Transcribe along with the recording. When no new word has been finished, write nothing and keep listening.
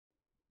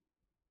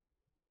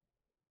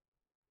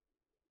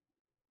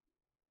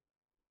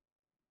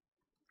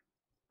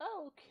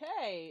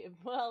Okay,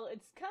 well,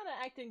 it's kind of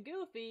acting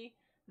goofy,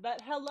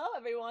 but hello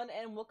everyone,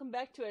 and welcome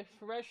back to a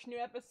fresh new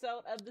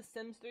episode of the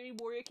Sims 3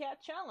 Warrior Cat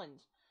Challenge.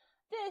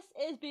 This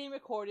is being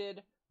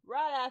recorded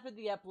right after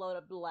the upload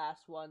of the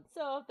last one,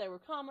 so if there were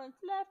comments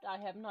left, I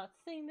have not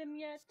seen them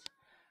yet.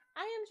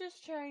 I am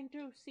just trying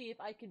to see if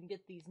I can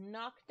get these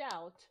knocked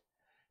out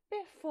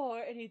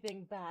before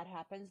anything bad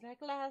happens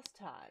like last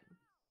time.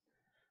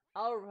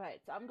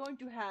 Alright, so I'm going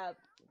to have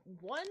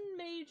one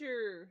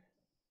major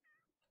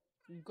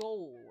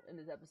goal in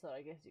this episode,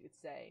 I guess you could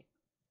say,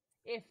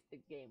 if the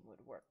game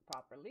would work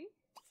properly.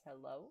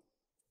 Hello?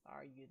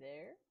 Are you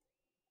there?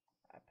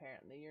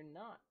 Apparently you're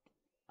not.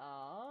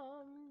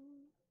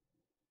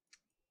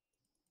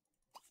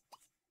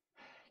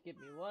 Give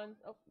me one.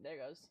 Oh, there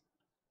goes.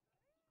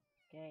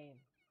 Game,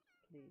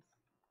 please.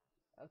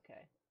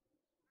 Okay.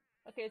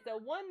 Okay, so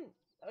one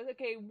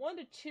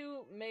to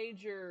two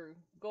major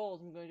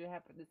goals I'm going to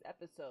have for this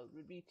episode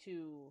would be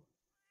to,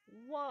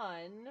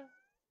 one,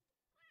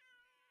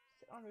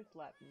 sit on Ruth's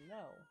lap,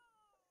 no.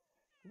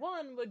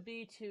 One would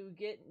be to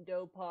get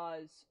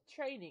Dopaw's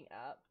training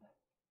up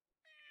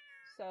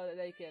so that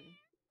they can.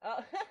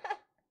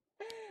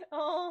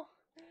 Oh,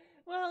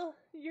 well,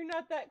 you're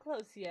not that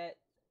close yet.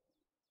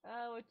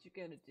 What you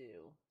gonna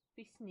do?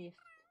 Be sniffed.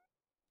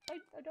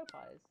 Oh,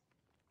 Dopaw is.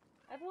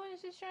 Everyone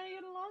is just trying to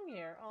get along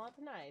here. Oh, that's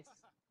nice.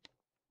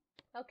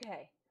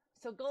 Okay,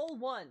 so goal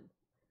 1,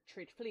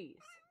 treat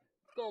fleas.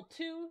 Goal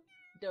 2,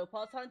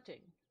 Dopaw's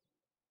hunting.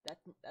 That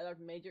are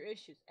major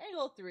issues. And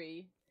goal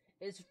 3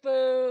 is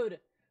food.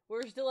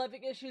 We're still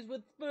having issues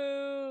with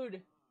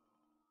food.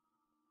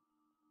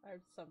 I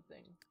heard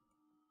something.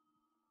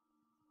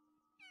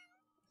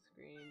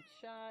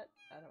 Screenshot.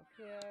 I don't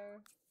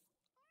care.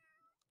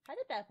 How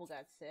did Apple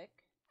got sick?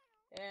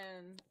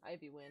 And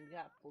Ivy Wind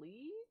got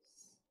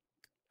fleas?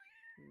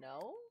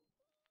 No?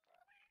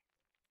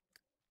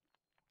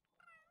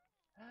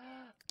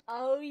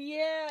 Oh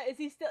yeah, is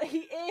he still? He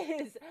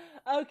is!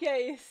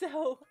 Okay,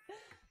 so,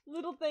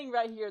 little thing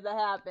right here that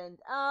happened.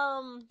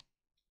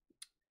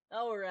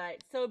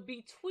 Alright, so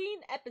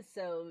between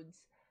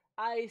episodes,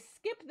 I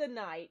skipped the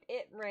night,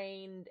 it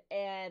rained,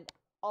 and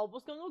all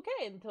was going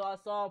okay until I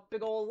saw a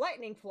big old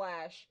lightning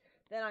flash.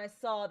 Then I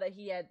saw that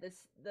he had the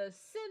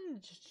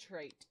Singe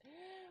trait.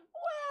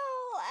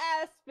 Well,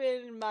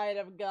 Aspen might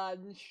have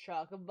gotten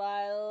struck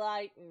by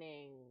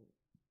lightning.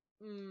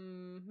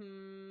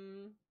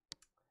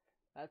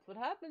 That's what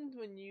happens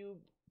when you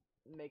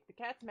make the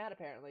cats mad,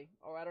 apparently.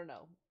 Or I don't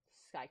know.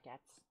 Sky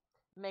cats.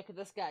 Make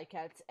the sky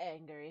cats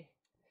angry.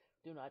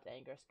 Do not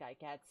anger sky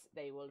cats.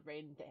 They will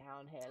rain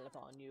down hell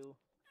upon you.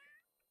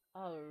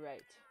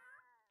 Alright.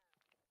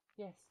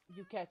 Yes,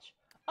 you catch.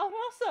 Oh, and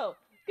also,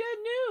 good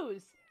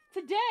news!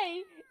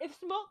 Today, if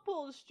Smoke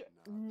pulls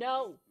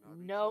no,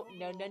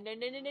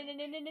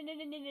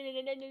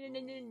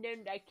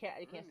 I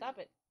can't stop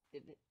it.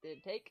 Did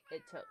it take?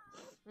 It took.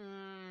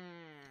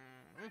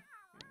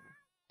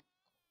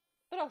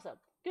 But also,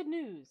 good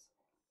news.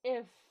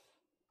 If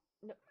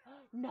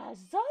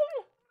Nuzzle?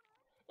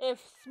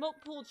 If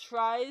Smokepool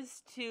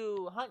tries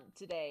to hunt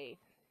today,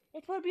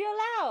 it will be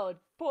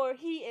allowed, for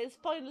he is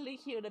finally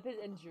healed of his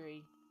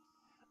injury.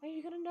 Are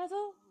you gonna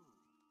nuzzle?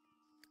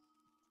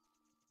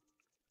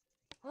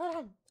 Hold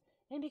on.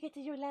 Let me get to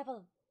your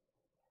level.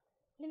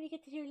 Let me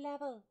get to your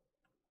level.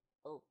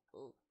 Oh.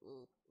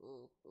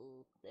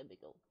 There we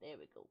go. There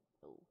we go.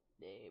 Oh,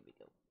 there we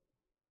go.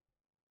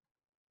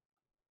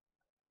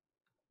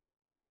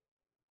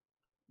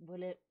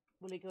 Will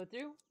it go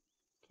through?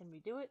 Can we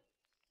do it?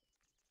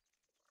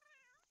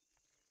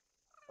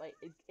 Wait,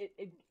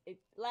 it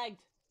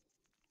lagged.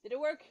 Did it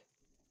work?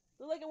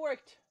 Looked like it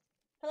worked.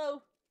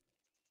 Hello.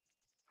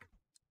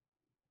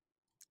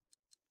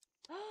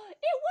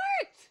 It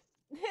worked!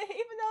 Even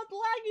though it's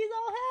laggy as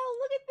all hell,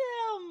 look at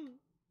them!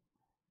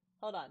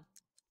 Hold on.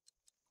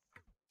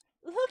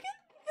 Look at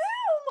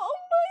them! Oh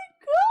my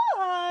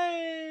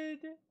god!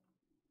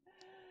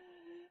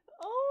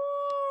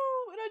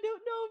 Oh, and I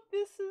don't know if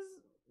this is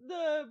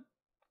the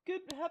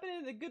good happening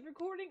in the good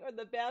recording or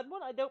the bad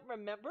one. I don't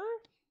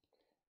remember.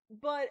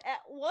 But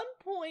at one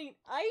point,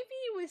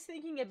 Ivy was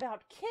thinking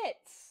about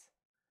kits.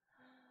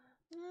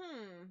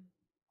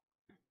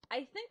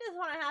 I think this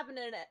one happened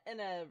in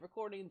a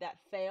recording that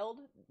failed,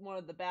 one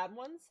of the bad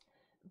ones.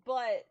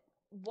 But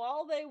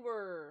while they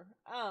were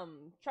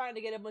trying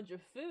to get a bunch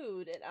of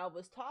food and I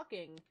was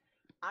talking,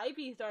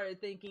 Ivy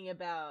started thinking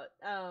about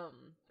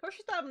first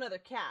she thought of another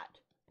cat.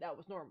 That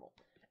was normal.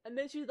 And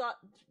then she thought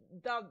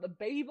of the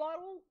baby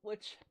bottle,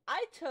 which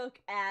I took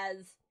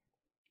as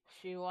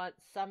she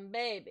wants some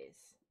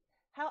babies.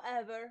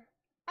 However,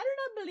 I do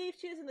not believe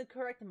she is in the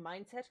correct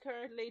mindset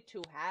currently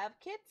to have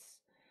kits,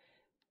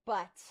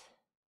 but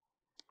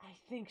I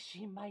think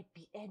she might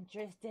be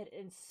interested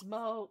in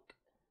Smoke.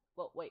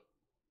 Well, wait.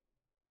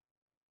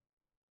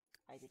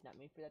 I did not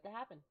mean for that to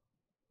happen.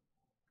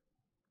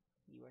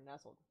 You were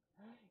nuzzled.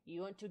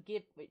 You want to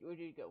give... Wait, where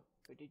did you go?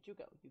 Where did you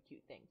go, you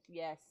cute things?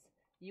 Yes.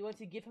 You want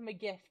to give him a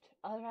gift.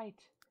 Alright.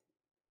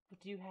 What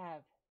do you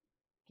have?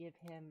 Give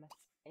him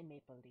a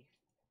maple leaf.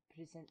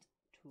 Present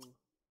to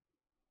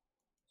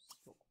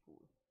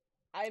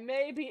I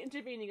may be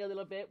intervening a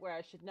little bit where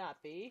I should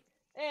not be,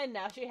 and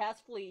now she has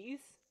fleas.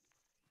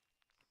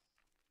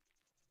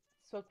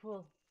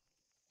 Smokepool,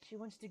 she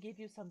wants to give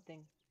you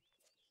something.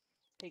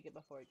 Take it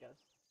before it goes.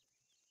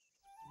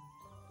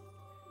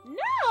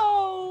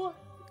 No!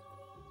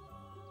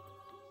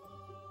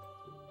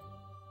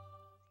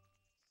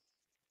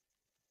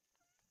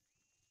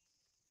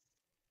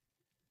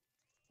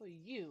 Well,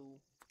 you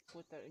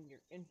put that in your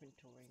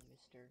inventory,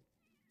 mister.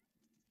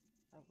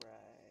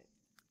 Alright.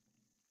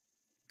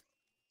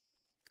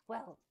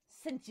 Well,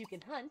 since you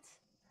can hunt,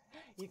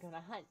 you're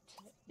gonna hunt.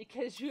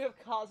 Because you have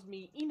caused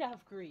me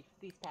enough grief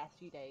these past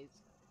few days.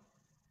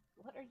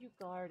 What are you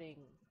guarding?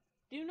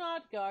 Do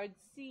not guard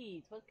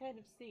seeds. What kind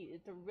of seed?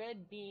 It's a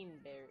red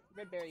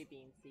berry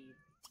bean seed.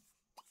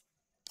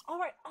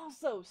 Alright,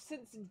 also,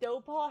 since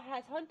Dopaw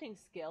has hunting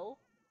skill,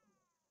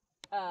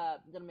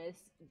 gonna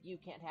miss, you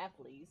can't have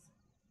fleas.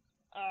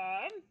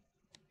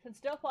 Since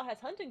Dopaw has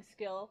hunting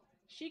skill,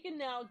 she can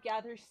now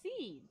gather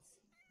seeds.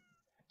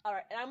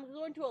 Alright, and I'm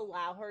going to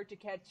allow her to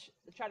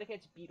try to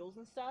catch beetles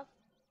and stuff.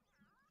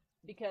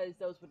 Because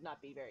those would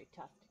not be very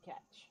tough to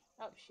catch.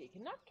 Oh, she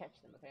cannot catch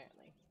them,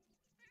 apparently.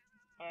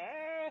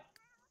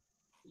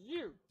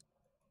 You,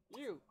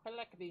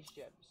 collect these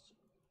gems.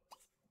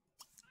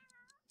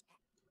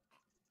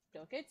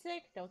 Don't get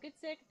sick, don't get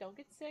sick, don't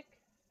get sick.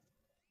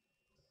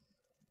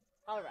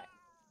 Alright,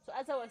 so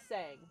as I was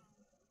saying,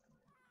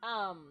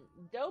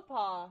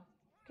 Dopaw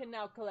can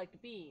now collect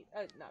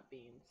not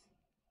beans.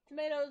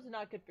 Tomatoes are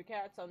not good for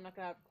cats, so I'm not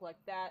gonna have to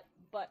collect that,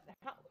 but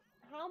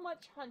how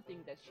much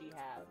hunting does she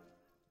have?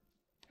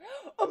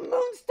 A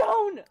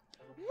moonstone!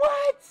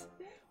 What?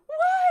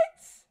 What?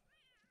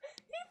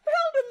 He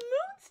found a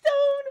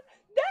moonstone?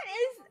 That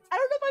is, I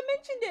don't know if I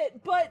mentioned it,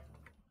 but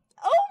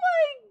oh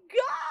my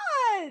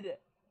god!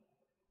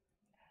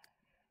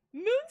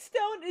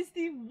 Moonstone is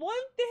the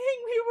one thing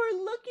we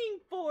were looking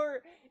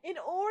for in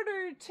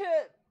order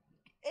to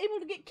able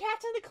to get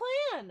cats in the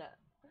clan.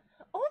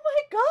 Oh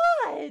my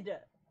god!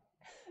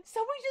 So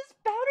we just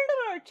found it in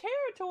our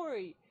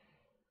territory.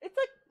 It's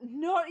like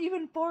not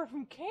even far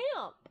from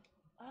camp.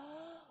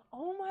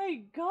 Oh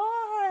my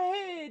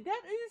god!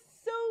 That is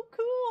so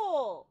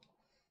cool!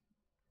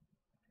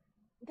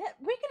 That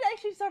we could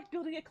actually start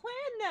building a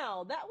clan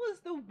now! That was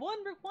the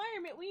one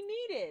requirement we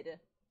needed!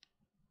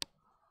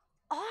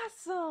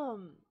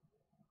 Awesome!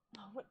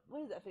 Oh, what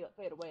does that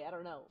fade away? I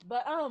don't know.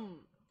 But,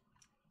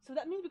 so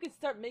that means we can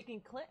start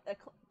making a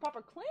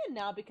proper clan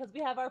now because we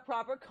have our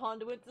proper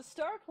conduit to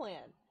Star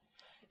Clan.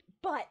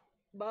 But,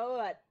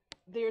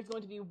 there's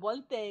going to be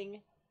one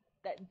thing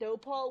that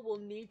Dopaw will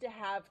need to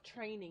have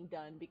training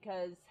done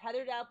because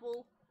Heathered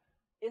Apple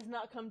is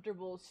not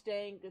comfortable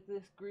staying with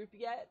this group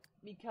yet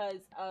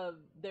because of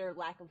their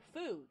lack of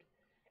food.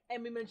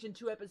 And we mentioned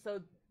 2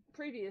 episodes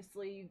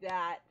previously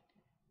that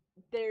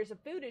there's a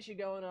food issue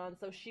going on,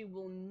 so she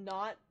will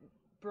not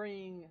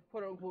bring,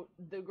 quote-unquote,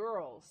 the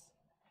girls.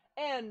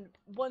 And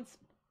once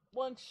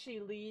she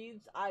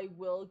leaves, I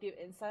will give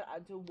insight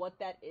onto what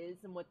that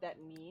is and what that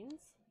means.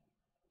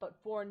 But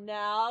for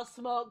now,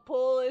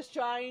 Smokepool is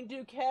trying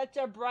to catch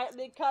a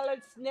brightly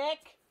colored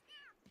snake.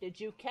 Did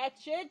you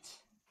catch it?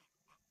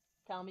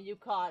 Tell me you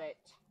caught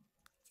it.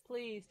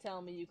 Please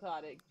tell me you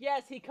caught it.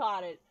 Yes, he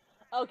caught it.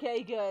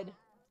 Okay, good.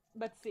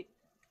 Let's see.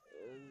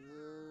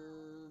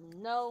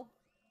 No.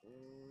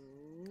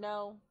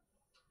 No.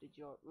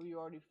 Were you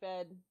already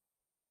fed?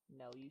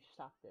 No, you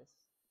stop this.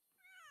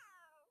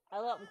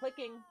 Hello, I'm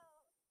clicking.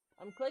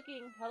 I'm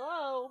clicking.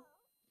 Hello.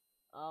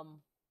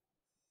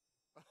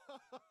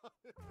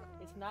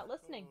 It's not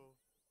listening.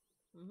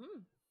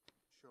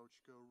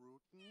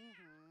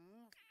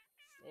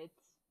 It's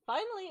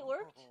finally it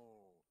worked.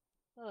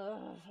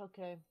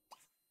 Okay.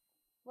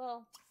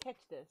 Well,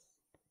 catch this.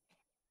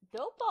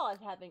 Dopaw is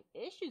having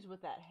issues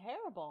with that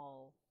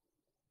hairball.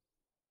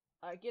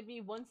 Alright, give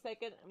me 1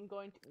 second. I'm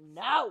going to.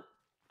 No!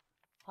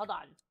 Hold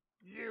on.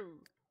 You,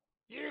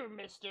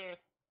 mister.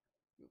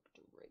 You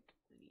break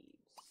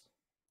leaves.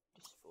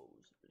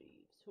 Dispose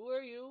leaves. Who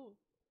are you?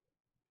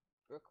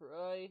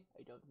 Rookroy,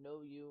 I don't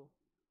know you.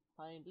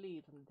 Find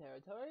leaves from the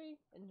territory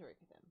and rake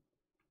them.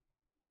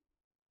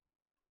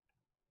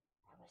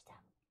 Almost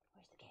done.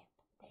 Where's the camp?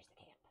 There's the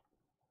camp.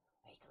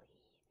 Rake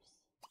leaves.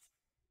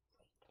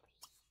 Rake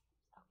leaves.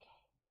 Okay.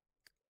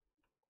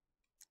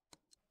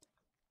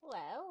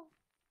 Well.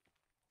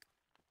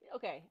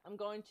 Okay, I'm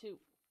going to.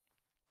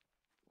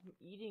 I'm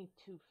eating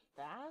too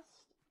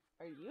fast?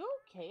 Are you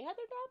okay,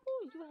 Heathered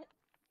Apple?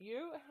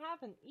 You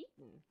haven't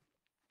eaten.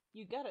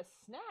 You got a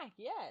snack,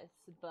 yes,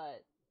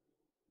 but...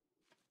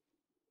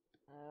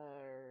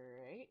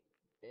 Alright.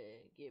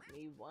 Give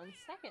me 1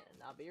 second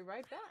and I'll be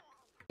right back.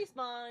 She's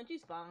fine,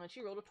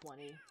 she rolled a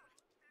 20.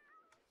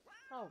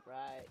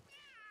 Alright.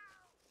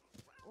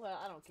 Well,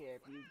 I don't care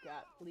if you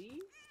got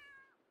fleas.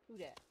 Who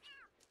that?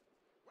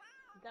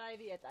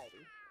 Divey, that's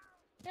Ivy.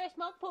 There's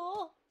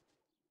Smokepool!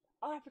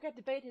 Oh, I forgot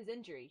to bait his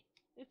injury.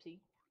 Oopsie.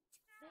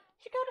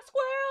 She got a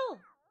squirrel!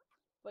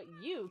 But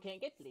you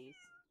can't get fleas.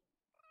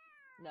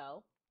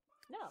 No.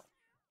 No.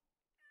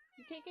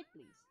 You can't get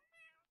fleas.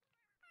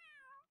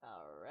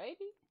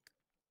 Alrighty.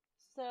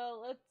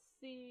 So, let's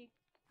see.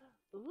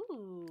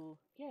 Ooh,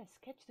 yes,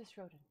 catch this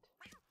rodent.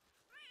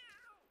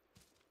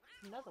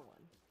 Another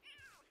one.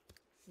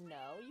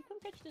 No, you come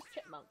catch this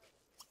chipmunk.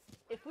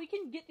 If we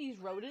can get these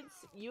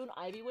rodents, you and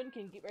Ivywind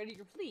can get rid of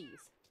your fleas.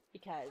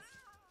 Because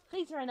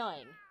fleas are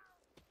annoying.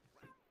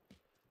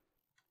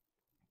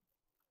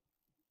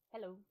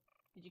 Hello.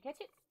 Did you catch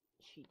it?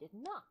 She did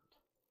not.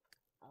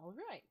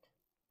 Alright.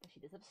 But she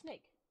does have a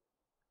snake.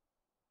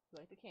 You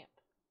like the camp.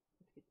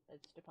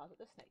 Let's deposit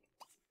the snake.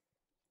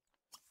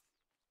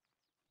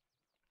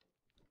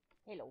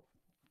 Hello.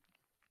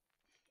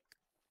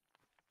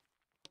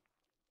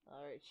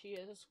 Alright, she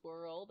is a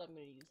squirrel. I'm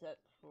gonna use that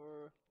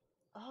for...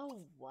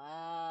 Oh,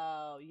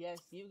 wow. Yes,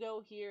 you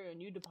go here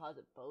and you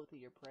deposit both of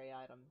your prey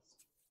items.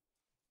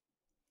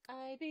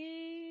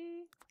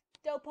 Ivy!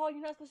 Dopal,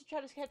 you're not supposed to try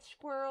to catch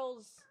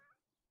squirrels!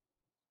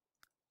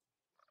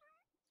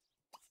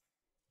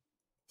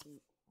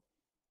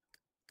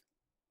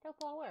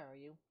 Dopal, where are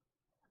you?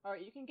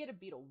 Alright, you can get a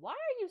beetle. Why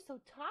are you so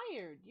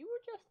tired? You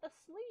were just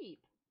asleep.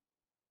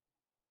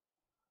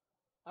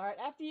 Alright,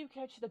 after you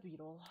catch the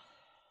beetle...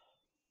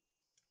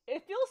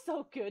 It feels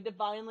so good to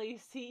finally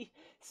see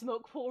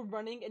Smokepool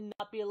running and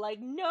not be like,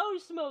 no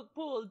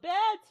Smokepool,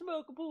 bad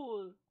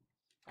Smokepool!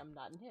 I'm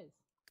not in his.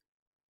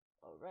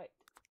 Alright.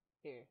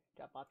 Here,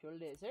 drop off your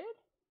lizard.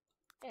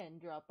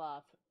 And drop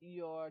off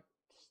your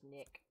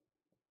snake.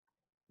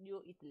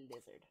 You'll eat the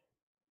lizard.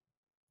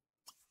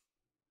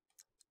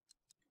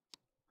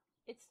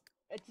 It's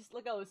just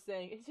like I was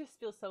saying, it just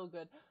feels so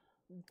good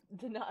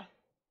to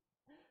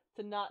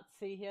not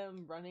see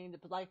him running to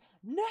be like,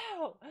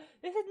 no!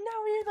 This is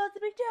not what you're supposed to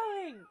be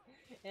doing!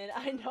 And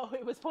I know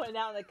it was pointed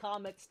out in the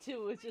comics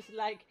too, it's just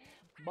like,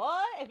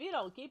 boy, if you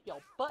don't keep your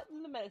butt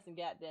in the medicine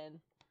cat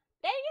den,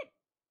 dang it!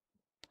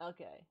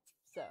 Okay,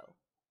 so,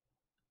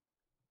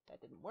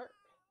 that didn't work.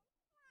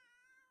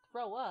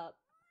 Throw up?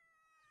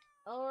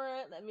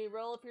 Alright, let me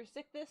roll if you're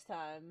sick this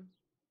time.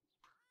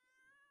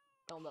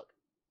 Don't look.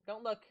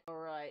 Don't look.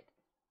 Alright.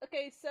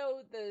 Okay,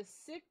 so the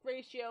sick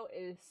ratio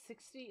is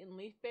 60 in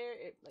Leaf Bear.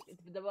 If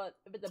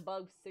it's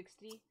above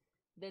 60,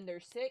 then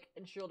they're sick,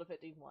 and she'll to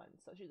 51,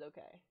 so she's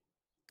okay.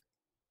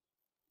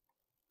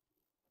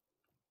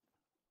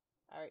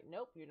 Alright,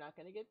 nope, you're not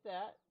gonna get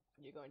that.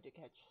 You're going to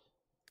catch...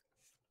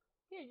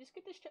 Here, just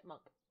get this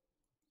chipmunk.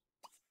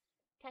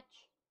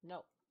 Catch.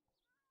 No.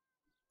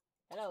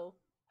 Hello.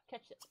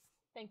 Catch it.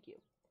 Thank you.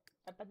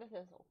 About the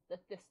thistle. The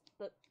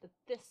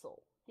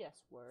thistle.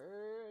 Yes,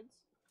 words.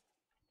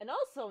 And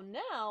also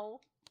now,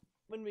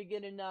 when we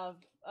get enough,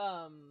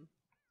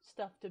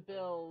 stuff to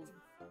build...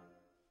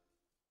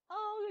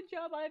 Oh, good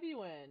job,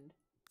 Ivywind.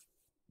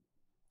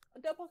 A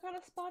double kind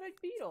of spotted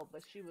beetle,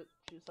 but she was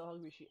so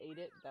hungry she ate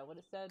it. Is that what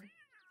it said?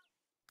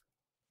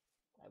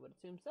 I would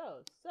assume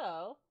so.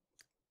 So,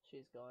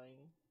 she's going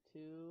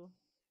to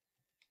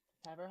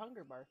have her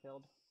hunger bar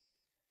filled.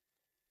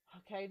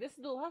 Okay, this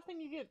is the last thing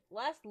you get,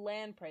 last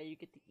land prey you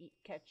get to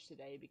catch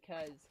today,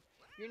 because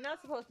you're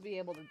not supposed to be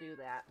able to do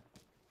that.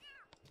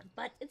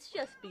 But it's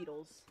just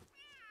beetles.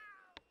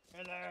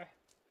 Hello.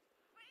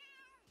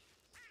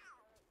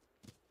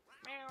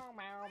 Meow,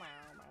 meow,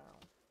 meow, meow.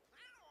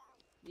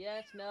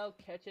 Yes, no,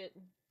 catch it.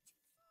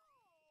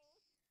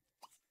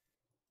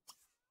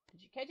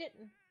 Did you catch it?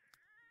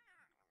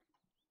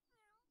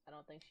 I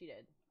don't think she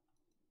did.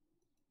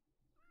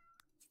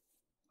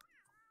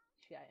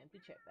 She got an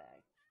empty chip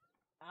bag.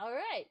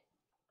 Alright.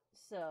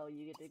 So,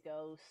 you get to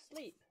go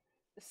sleep.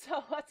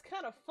 So, that's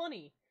kind of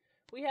funny.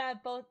 We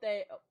have both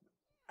a...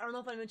 I don't know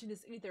if I mentioned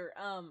this either.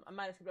 I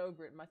might have skipped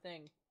over it in my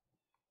thing.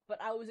 But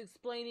I was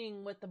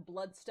explaining what the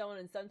Bloodstone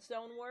and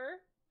Sunstone were.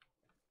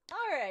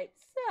 Alright,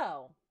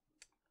 so...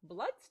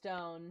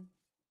 Bloodstone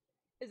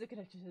is a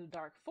connection to the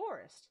Dark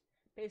Forest.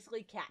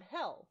 Basically, cat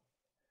hell.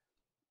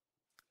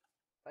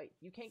 Wait,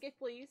 you can't get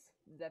fleas?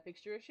 Did that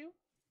fix your issue?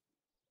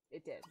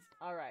 It did.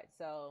 Alright,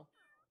 so...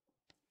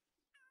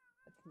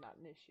 That's not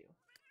an issue.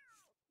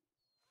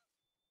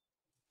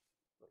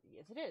 But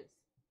yes, it is.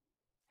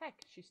 Heck,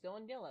 she's still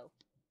in yellow.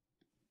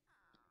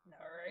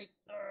 Alright.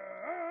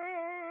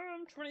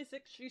 I'm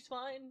 26, she's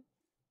fine.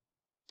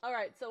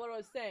 Alright, so what I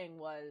was saying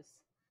was...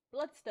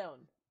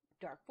 Bloodstone,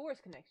 Dark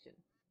Forest connection.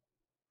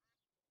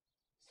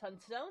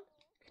 Sunstone,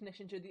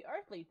 connection to the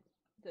earthly...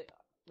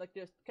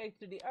 just connected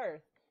to the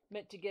earth,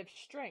 meant to give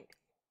strength.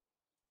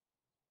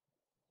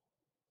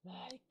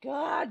 My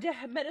god,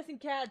 medicine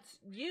cats,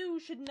 you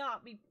should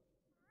not be...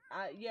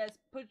 yes,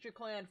 put your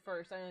clan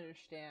first, I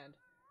understand.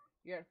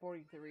 You're at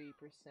 43%,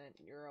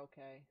 you're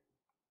okay.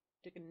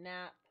 Took a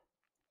nap.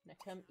 Now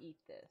come eat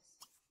this.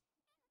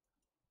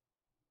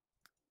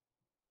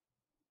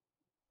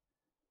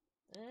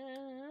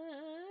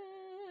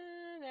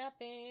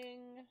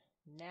 Napping.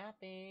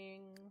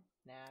 Napping.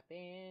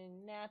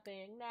 Napping.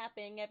 Napping.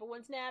 Napping.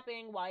 Everyone's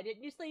napping. Why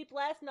didn't you sleep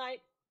last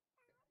night?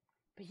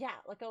 But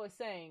yeah, like I was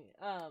saying,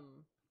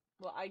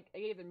 well, I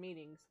gave them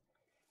meetings.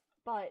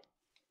 But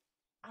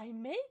I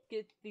may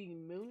get the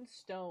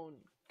Moonstone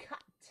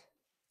cut.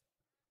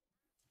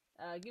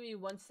 Give me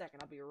 1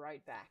 second, I'll be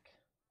right back.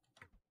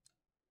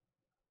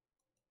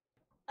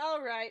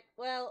 Alright,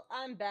 well,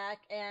 I'm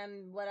back,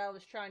 and what I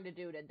was trying to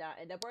do did not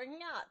end up working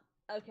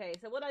out. Okay,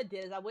 so what I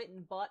did is I went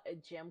and bought a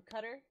gem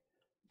cutter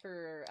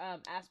for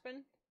Aspen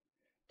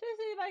to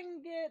see if I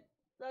can get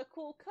a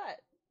cool cut.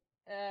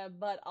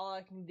 But all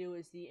I can do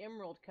is the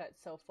emerald cut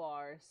so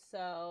far,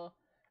 so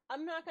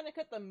I'm not going to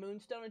cut the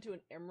moonstone into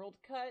an emerald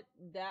cut.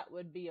 That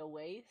would be a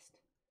waste.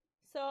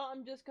 So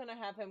I'm just going to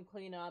have him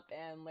clean up,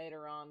 and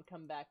later on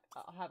come back.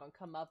 I'll have him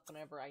come up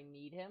whenever I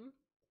need him.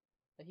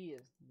 He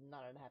is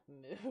not in a happy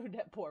mood.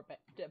 that poor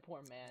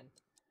man.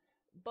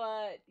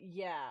 But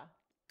yeah.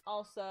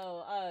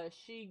 Also,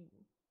 she.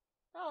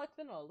 Oh, it's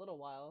been a little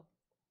while.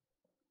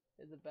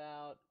 It's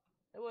about.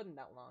 It wasn't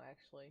that long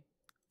actually.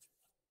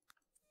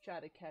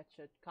 Tried to catch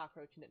a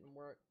cockroach and didn't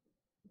work.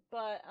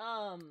 But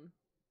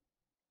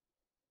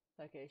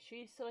okay,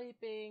 she's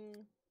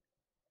sleeping.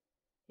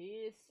 He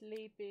is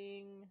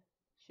sleeping.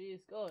 She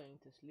is going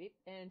to sleep,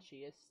 and she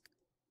is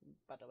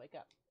about to wake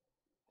up.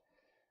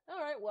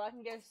 Alright, well,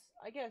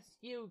 I guess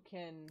you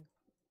can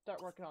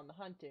start working on the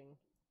hunting.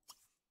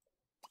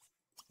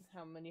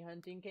 How many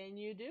hunting can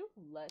you do?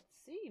 Let's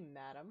see,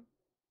 madam.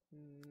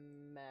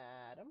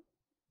 Madam.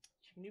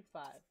 She can do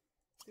 5.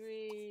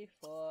 3,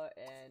 4,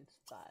 and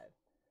 5.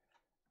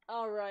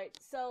 Alright,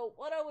 so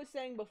what I was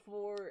saying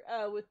before,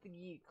 with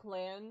the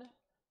clan,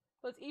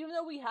 was even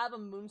though we have a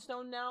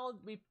moonstone now,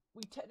 we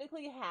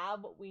technically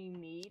have what we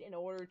need in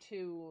order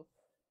to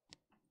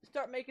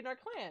start making our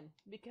clan,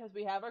 because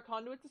we have our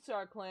conduits to start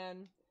our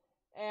clan,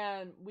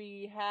 and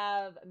we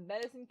have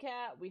medicine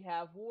cat, we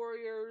have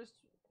warriors,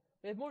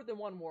 we have more than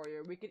one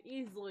warrior. We could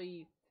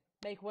easily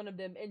make one of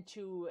them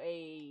into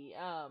a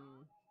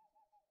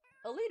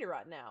leader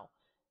right now.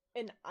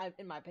 And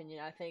in my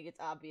opinion, I think it's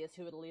obvious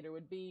who the leader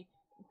would be,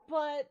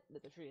 but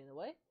there's a tree in the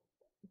way.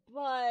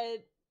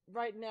 But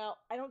right now,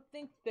 I don't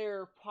think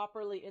they're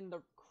properly in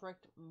the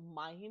correct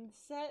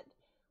mindset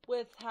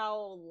with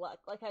how,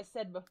 like I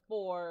said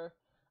before,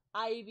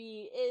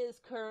 Ivy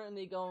is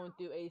currently going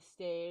through a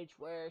stage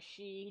where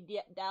she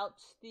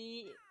doubts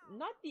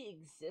not the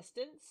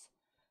existence,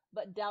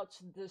 but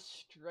doubts the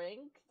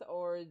strength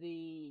or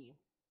the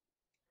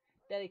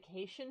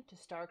dedication to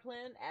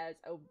StarClan as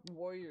a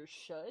warrior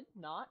should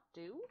not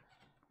do,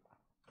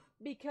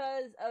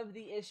 because of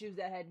the issues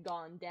that had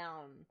gone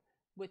down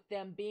with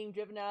them being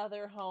driven out of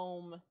their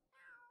home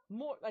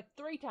more like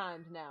 3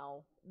 times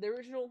now. The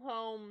original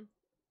home,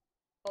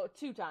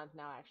 2 times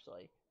now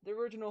actually. The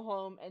original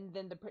home, and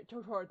then the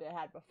tutorial they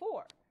had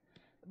before.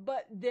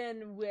 But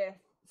then with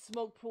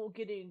Smokepool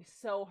getting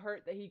so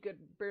hurt that he could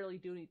barely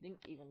do anything,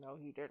 even though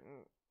he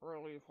didn't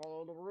really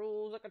follow the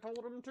rules like I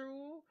told him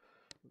to.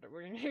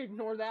 We're gonna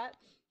ignore that.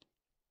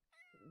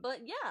 But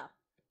yeah,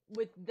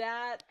 with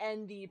that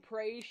and the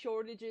prey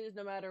shortages,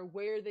 no matter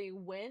where they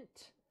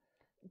went,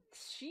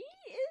 she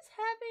is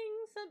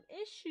having some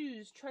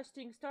issues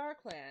trusting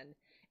StarClan.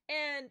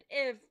 And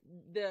if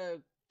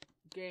the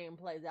game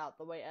plays out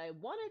the way I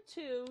want it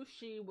to,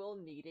 she will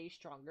need a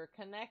stronger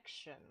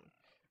connection.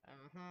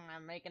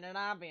 I'm making it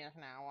obvious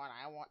now what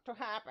I want to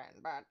happen,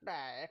 but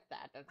if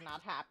that does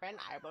not happen,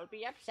 I will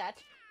be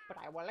upset, but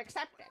I will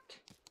accept it.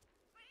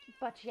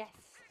 But yes.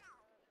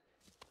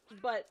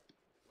 But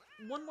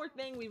one more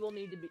thing we will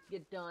need to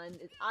get done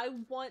is I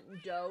want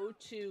Doe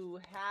to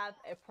have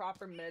a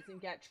proper medicine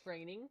cat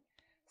training.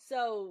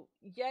 So,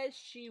 yes,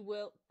 she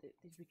will.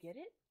 Did we get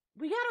it?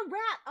 We got a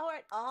rat!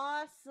 Alright,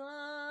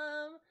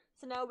 awesome!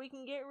 So now we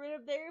can get rid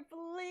of their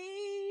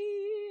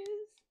fleas.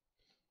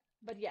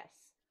 But yes,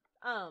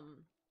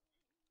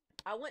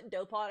 I want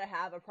Dopaw to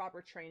have a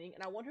proper training,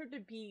 and I want her to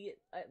be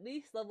at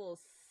least level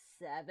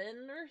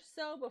 7 or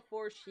so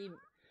before she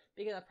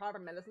becomes a proper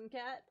medicine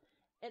cat.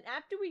 And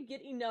after we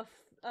get enough,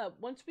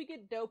 once we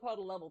get Dopaw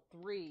to level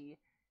 3,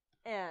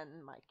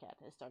 and my cat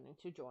is starting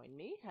to join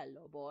me.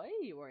 Hello, boy.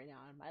 You are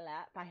now on my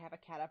lap. I have a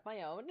cat of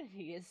my own, and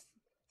he is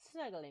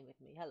snuggling with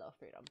me. Hello,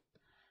 Freedom.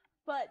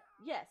 But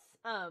yes,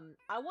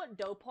 I want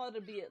Dopaw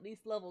to be at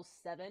least level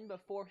 7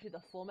 before she's a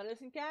full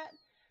medicine cat,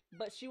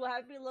 but she will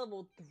have to be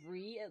level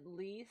 3 at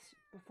least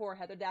before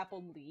Heather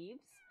Dapple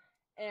leaves.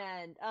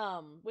 And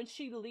when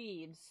she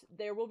leaves,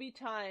 there will be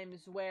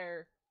times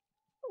where,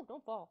 oh,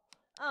 don't fall,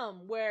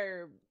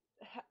 where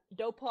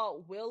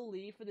Dopaw will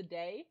leave for the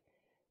day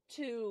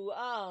to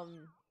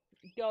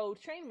go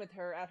train with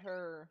her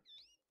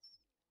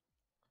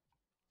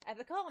at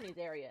the colonies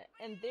area.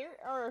 And there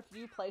are a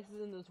few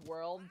places in this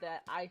world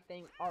that I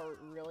think are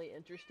really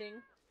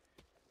interesting,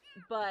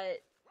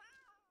 but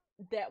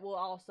that will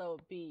also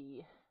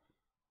be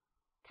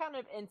kind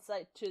of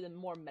insight to the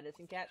more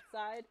medicine cat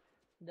side.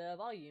 The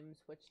volume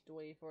switched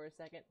away for a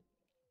second.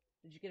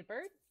 Did you get a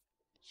bird?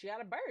 She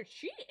got a bird.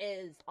 She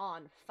is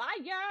on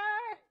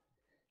fire!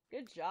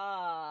 Good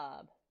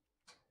job.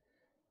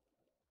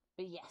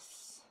 But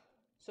yes.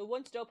 So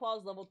once Dopaw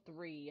is level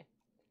 3,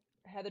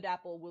 Heather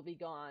Dapple will be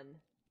gone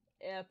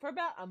for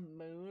about a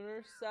moon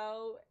or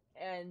so,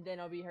 and then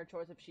it'll be her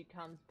choice if she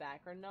comes back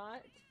or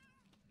not.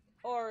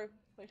 Or,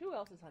 wait, who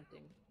else is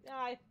hunting?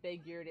 I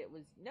figured it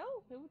was, no,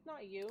 it was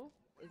not you.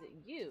 Is it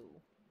you?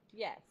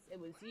 Yes, it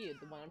was you,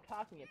 the one I'm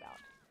talking about.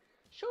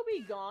 She'll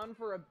be gone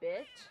for a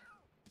bit.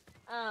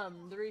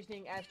 The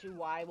reasoning as to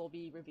why will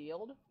be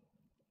revealed.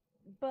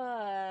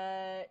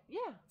 But,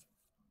 yeah.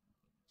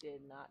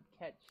 Did not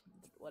catch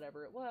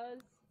whatever it was.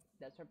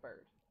 That's her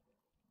bird.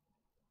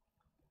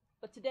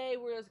 But today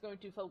we're just going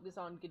to focus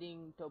on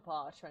getting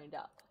Topaz trained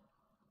up.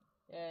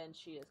 And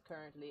she is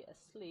currently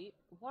asleep.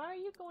 Why are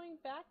you going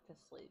back to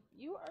sleep?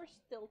 You are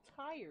still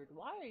tired.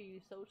 Why are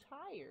you so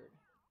tired?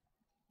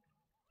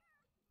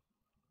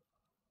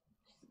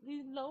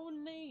 He's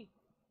lonely.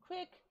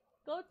 Quick,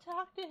 go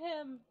talk to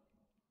him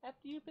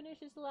after you finish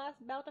his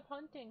last bout of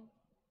hunting.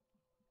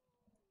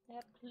 I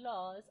have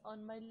claws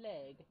on my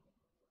leg.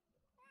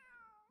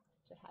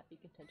 Such a happy,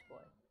 content boy.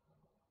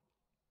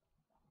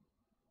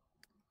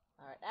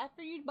 Alright,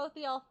 after you both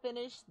of y'all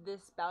finish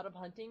this bout of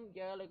hunting,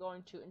 you're only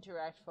going to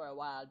interact for a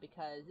while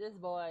because this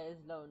boy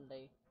is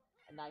lonely.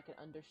 And I can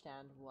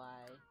understand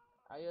why.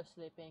 Are you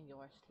sleeping?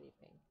 You're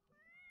sleeping.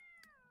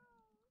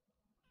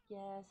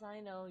 Yes,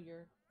 I know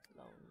you're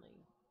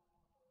lonely.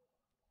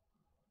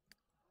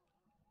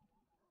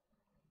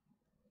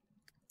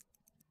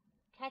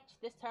 Catch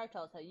this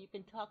turtle so you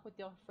can talk with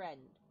your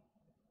friend.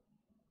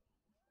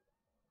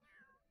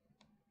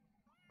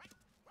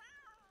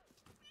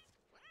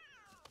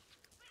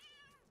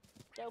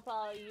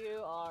 Dopal,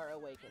 you are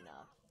awake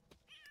enough.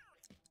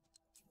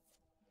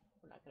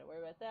 We're not gonna worry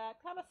about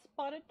that. Kind of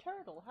spotted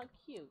turtle, how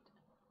cute.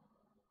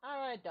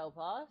 Alright,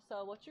 Dopal,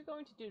 so what you're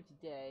going to do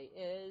today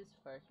is,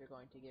 first you're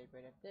going to get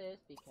rid of this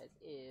because,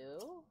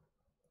 ew.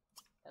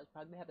 That was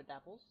probably habit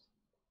apples.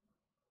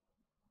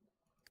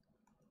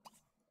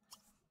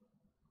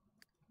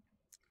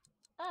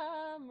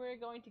 We're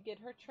going to get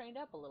her trained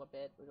up a little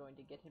bit. We're going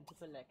to get him to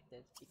collect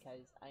this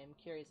because I am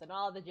curious on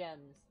all the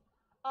gems.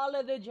 All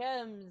of the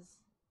gems!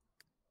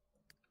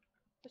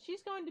 But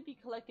she's going to be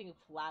collecting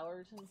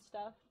flowers and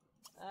stuff.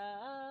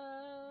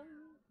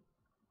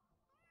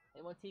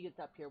 And once he gets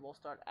up here, we'll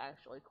start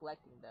actually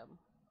collecting them.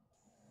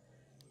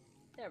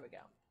 There we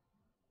go.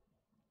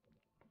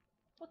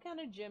 What kind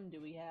of gem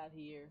do we have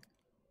here?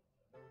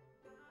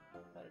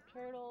 Got a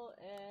turtle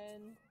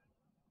and...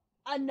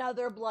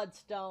 another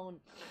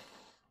bloodstone!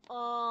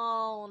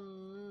 Oh,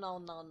 no,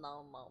 no,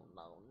 no, no,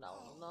 no, no,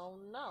 no,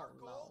 no,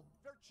 no.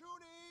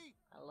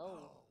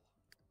 Hello.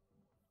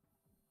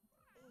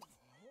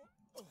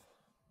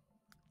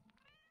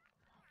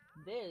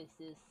 This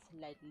is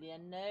slightly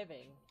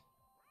unnerving.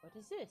 What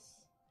is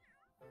this?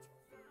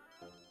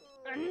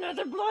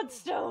 Another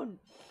bloodstone!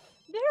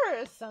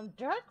 There is some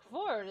dark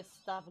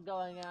forest stuff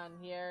going on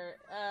here.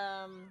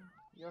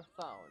 Your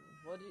phone.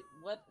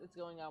 What is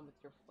going on with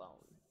your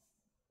phone?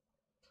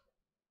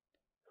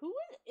 Who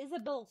is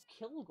Isabel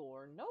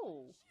Kilgore?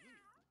 No.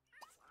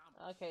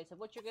 Okay, so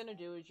what you're gonna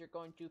do is you're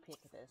going to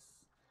pick this.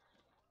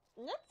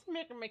 That's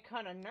making me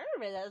kind of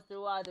nervous as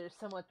to why there's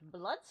so much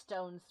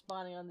bloodstone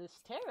spawning on this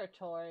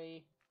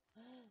territory.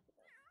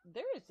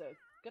 There is a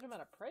good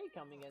amount of prey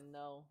coming in,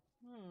 though.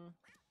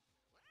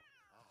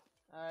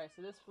 Alright,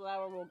 so this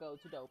flower will go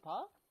to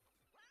Dopa.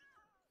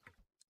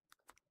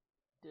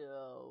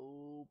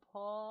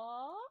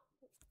 Dopa.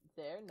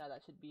 There, now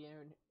that should be in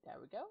her... there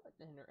we go,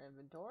 in her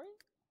inventory.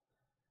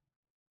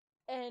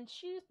 And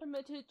she's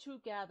permitted to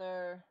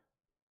gather...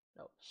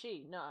 no,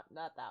 she, not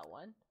that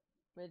one.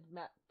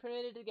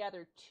 Permitted to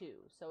gather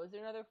 2. So is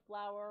there another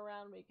flower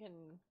around we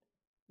can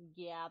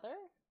gather?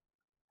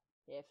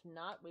 If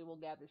not, we will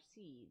gather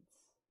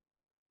seeds.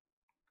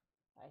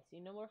 I see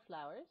no more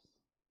flowers,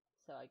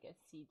 so I guess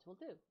seeds will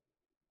do.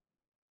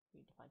 We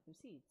need to find some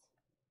seeds.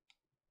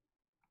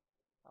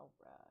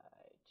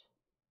 Alright.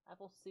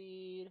 Apple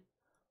seed.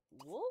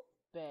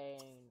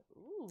 Wolfbane.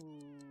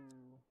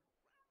 Ooh.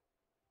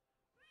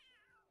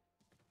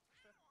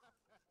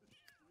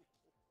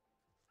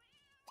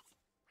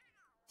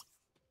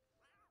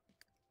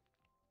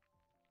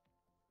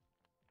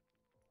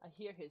 I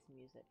hear his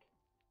music.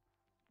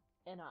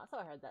 And also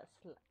I heard that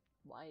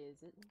why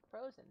is it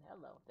frozen?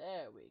 Hello.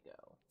 There we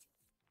go.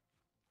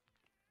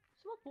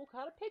 So we'll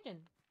caught a pigeon.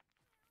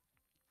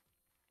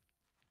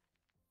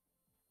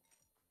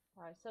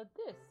 Alright, so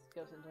this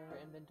goes into her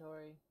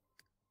inventory.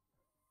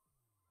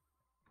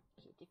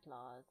 Kitty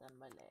claws on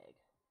my leg.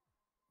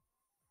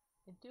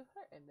 Into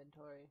her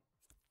inventory.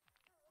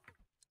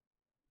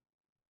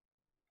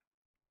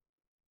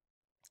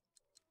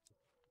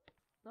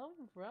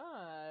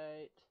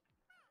 Alright.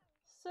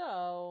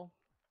 So,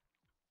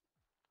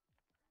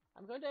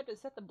 I'm going to have to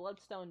set the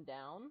bloodstone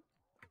down.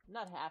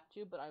 Not have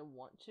to, but I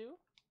want to.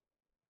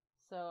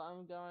 So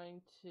I'm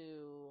going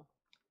to...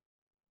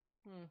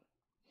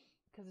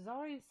 because there's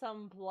already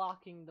some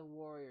blocking the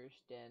warrior's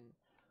den.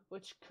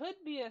 Which could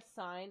be a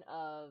sign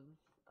of,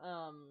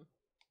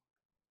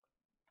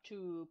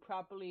 to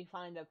properly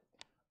find a...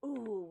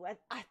 ooh,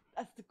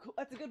 that's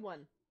a good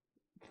one.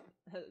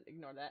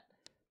 Ignore that.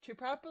 To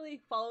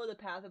properly follow the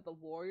path of the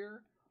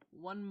warrior,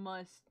 one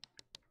must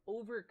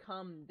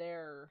overcome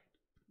their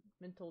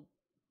mental...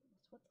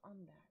 what's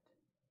on that?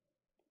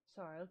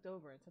 Sorry, I looked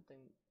over and something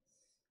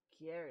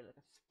scary, like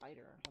a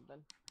spider or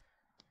something.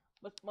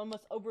 But one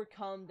must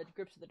overcome the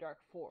grips of the dark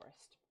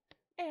forest.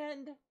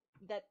 And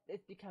that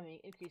it's becoming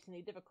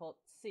increasingly difficult,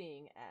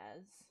 seeing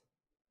as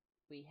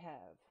we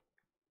have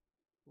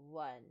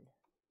 1,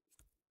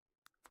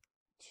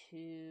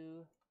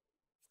 2,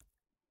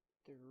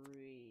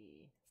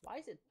 3. Why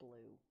is it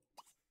blue?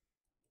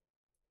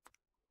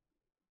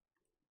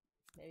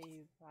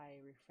 Maybe if I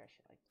refresh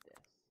it like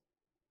this.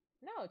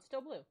 No, it's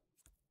still blue.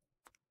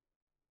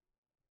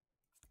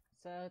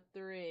 So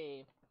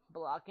 3.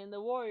 Blocking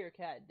the warrior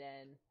cat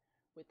den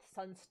with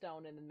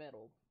sunstone in the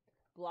middle.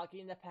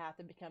 Blocking the path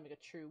to becoming a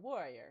true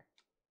warrior.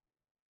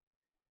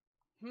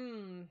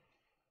 And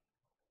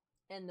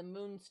the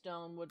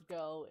moonstone would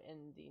go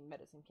in the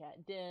medicine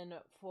cat den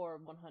for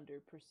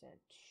 100%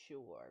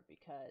 sure,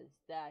 because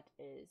that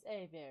is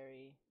a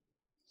very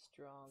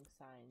strong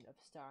sign of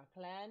Star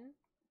Clan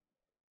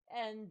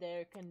and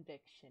their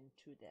conviction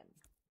to them.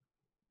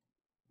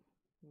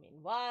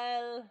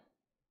 Meanwhile,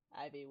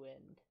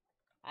 Ivywind.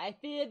 I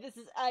fear this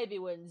is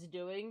Ivywind's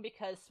doing,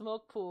 because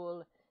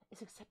Smokepool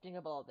is accepting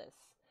of all this.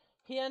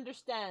 He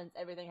understands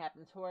everything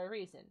happens for a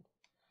reason.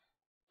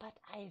 But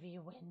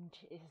Ivywind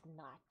is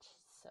not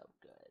so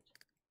good.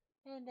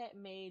 And that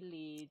may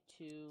lead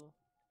to,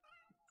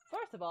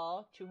 first of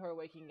all, to her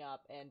waking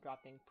up and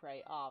dropping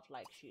prey off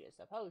like she is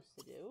supposed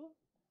to do.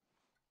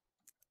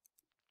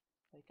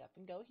 Wake up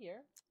and go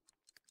here.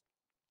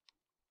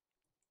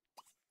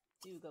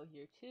 You go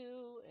here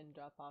too and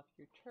drop off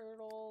your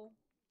turtle.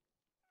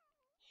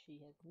 She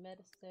has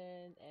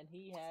medicine and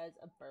he has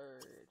a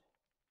bird.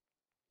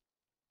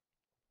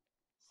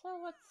 So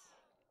what's...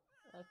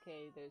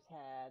 Okay, there's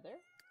Heather.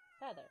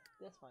 Heather,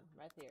 this one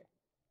right here.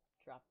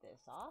 Drop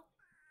this off.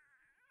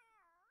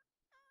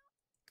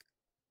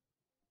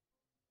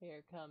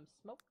 Here comes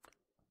Smoke.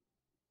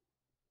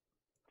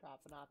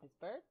 Dropping off his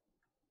bird.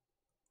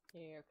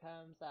 Here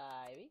comes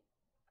Ivy.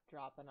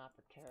 Dropping off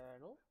her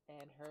turtle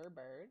and her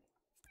bird.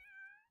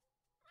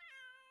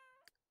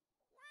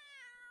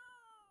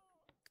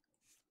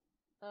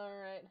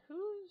 Alright,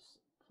 whose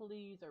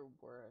pleas are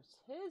worse?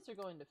 His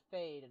are going to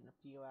fade in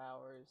a few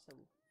hours, so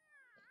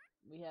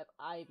we have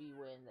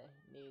Ivywind that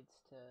needs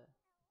to...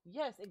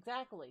 Yes,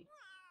 exactly!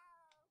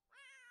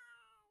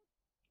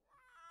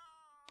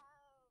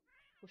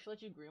 Will she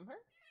let you groom her?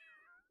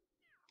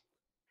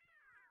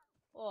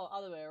 Well,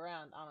 other way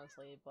around,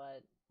 honestly,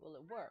 but will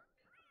it work?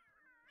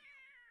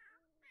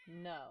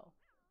 No.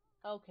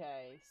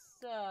 Okay,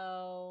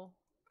 so...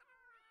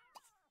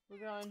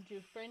 We're going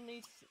to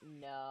friendly...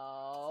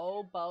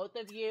 No, both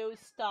of you,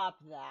 stop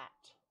that.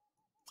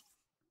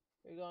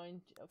 We're going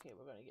to... Okay,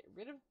 we're going to get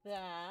rid of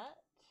that.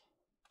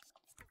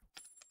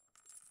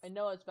 I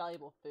know it's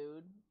valuable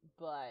food,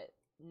 but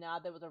now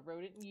there was a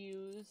rodent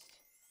used,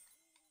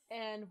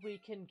 and we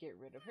can get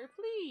rid of her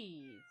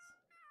fleas.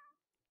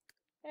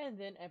 And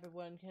then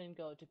everyone can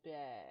go to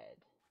bed.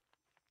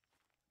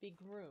 Be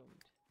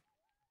groomed.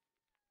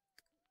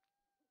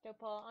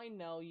 Paul, I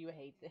know you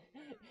hate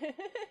it.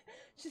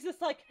 She's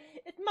just like,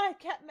 it's my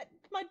cat,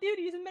 my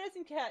duty as a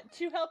medicine cat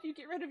to help you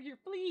get rid of your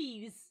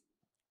fleas.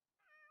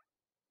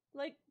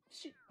 Like,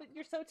 but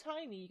you're so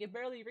tiny, you can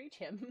barely reach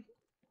him.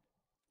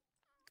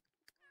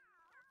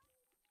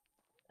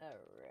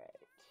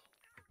 Alright.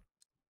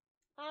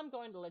 I'm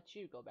going to let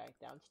you go back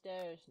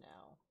downstairs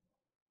now.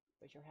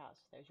 Where's your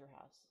house? There's your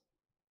house.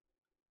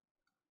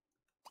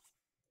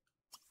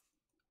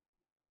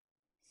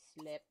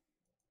 Slip.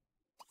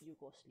 You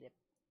go slip.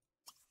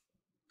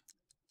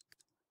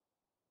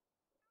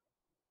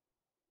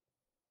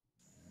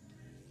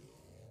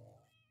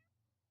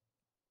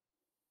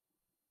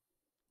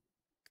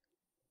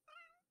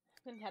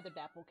 And Heather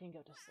Dapple can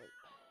go to sleep.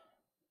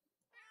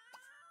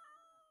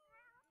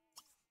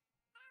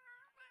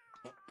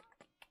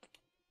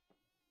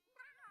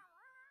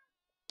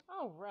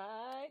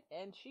 Alright,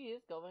 and she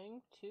is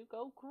going to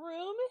go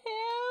groom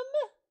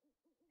him!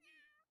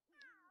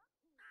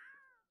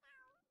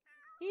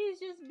 He's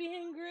just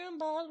being groomed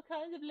by all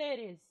kinds of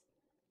ladies.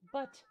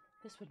 But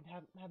this would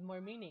have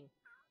more meaning.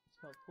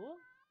 Smokepool?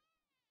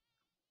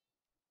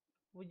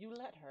 Would you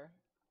let her?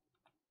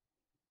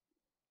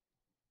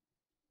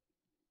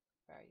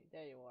 Where are you?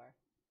 There you are.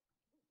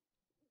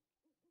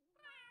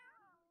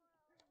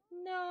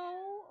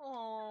 No!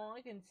 Aw,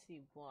 I can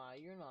see why.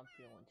 You're not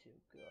feeling too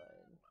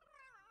good.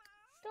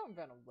 Don't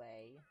run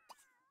away.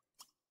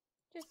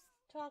 Just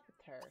talk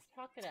with her.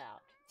 Talk it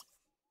out.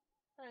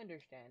 I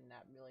understand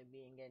not really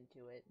being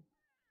into it.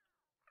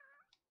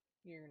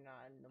 You're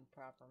not in the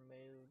proper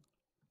mood.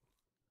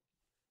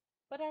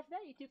 But after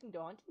that, you two can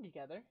go hunting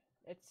together.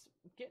 It's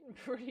getting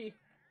pretty...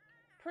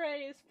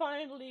 Prey is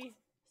finally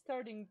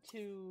starting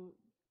to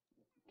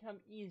become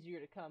easier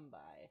to come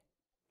by.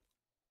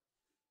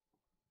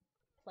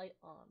 Play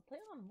on. Play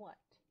on what?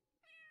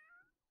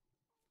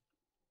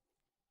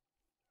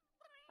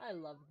 I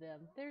love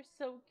them. They're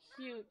so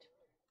cute.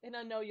 And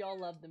I know y'all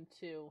love them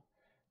too.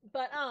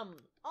 But,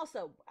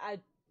 also, I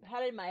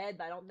had it in my head,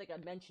 but I don't think I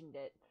mentioned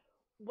it.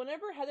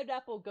 Whenever Heather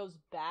Dapple goes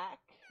back,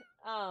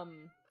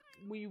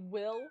 we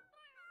will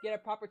get a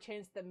proper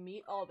chance to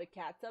meet all the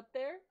cats up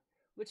there.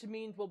 which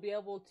means we'll be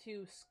able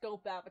to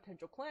scope out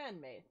potential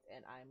clanmates,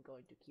 and I'm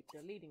going to keep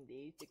deleting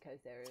these because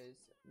there is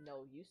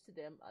no use to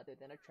them other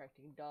than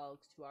attracting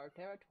dogs to our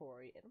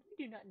territory, and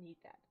we do not need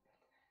that.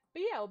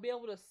 But yeah, we'll be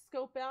able to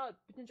scope out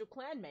potential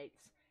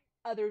clanmates,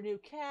 other new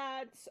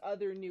cats,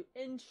 other new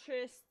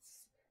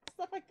interests,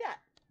 stuff like that,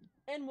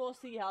 and we'll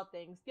see how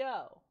things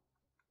go.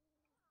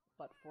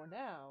 But for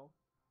now,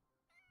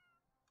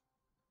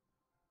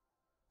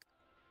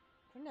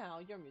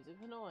 your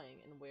music's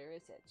annoying, and where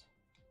is it?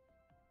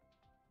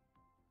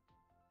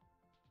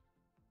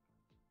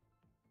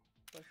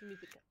 Where's the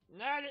music?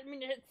 No, I didn't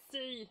mean to hit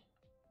C!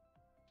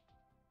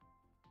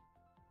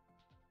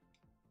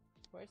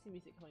 Where's the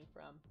music coming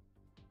from?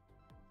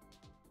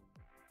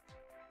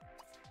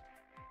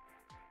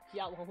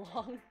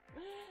 Yalong.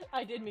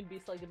 I did mean to be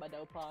selected by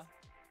Dopa.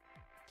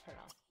 Turn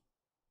off.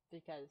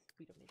 Because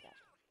we don't need that.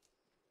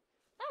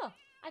 Oh!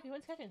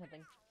 Ivywood's catching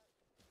something.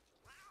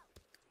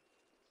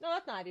 No,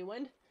 that's not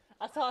Ivywood.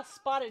 I saw a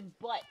spotted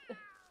butt.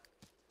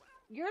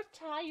 You're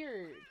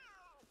tired.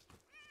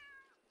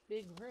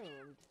 Big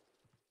room.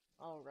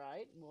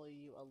 Alright, will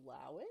you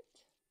allow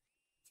it?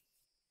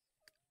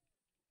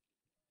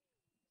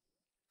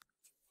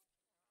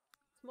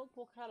 Smoke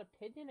will out a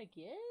pigeon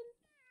again?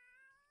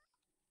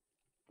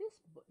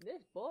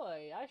 This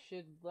boy, I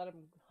should let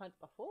him hunt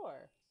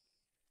before.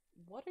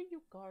 What are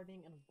you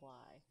guarding and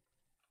why?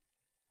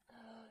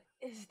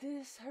 Is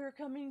this her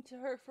coming to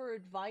her for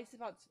advice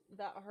about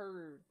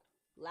her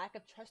lack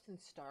of trust in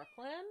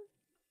StarClan?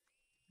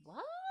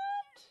 What?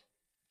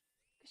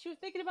 She was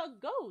thinking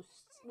about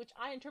ghosts, which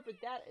I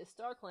interpret that as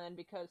StarClan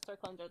because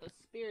StarClans are the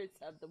spirits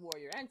of the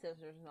warrior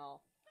ancestors and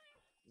all.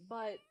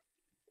 But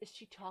is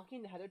she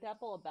talking to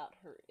Heatherdapple about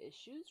her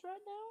issues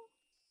right now?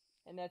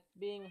 And that's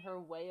being her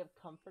way of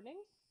comforting?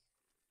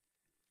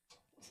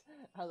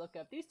 I look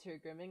up. These two are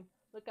grooming.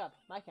 Look up.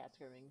 My cat's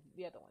grooming.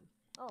 The other one.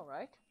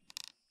 Alright.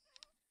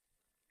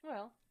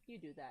 Well, you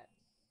do that.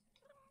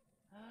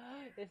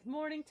 It's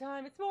morning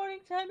time. It's morning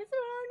time. It's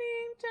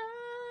morning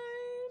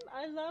time.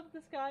 I love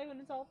the sky when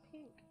it's all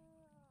pink.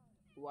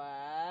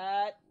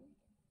 What?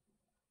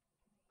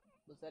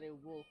 Was that a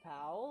wolf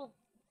howl?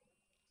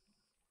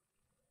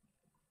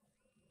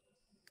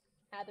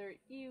 Heather,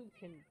 you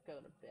can go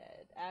to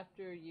bed.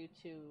 After you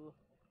two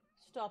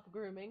stop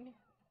grooming,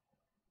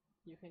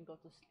 you can go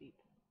to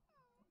sleep.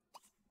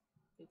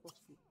 You go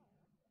sleep.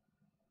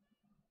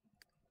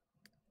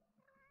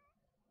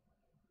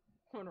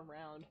 Run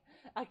around.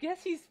 I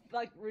guess he's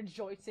like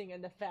rejoicing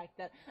in the fact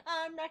that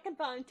I'm not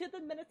confined to the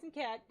medicine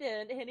cat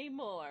den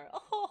anymore.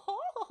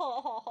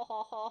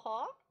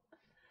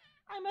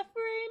 I'm a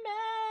free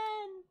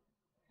man.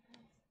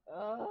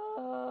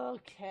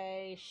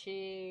 Okay,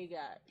 she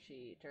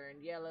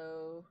turned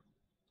yellow.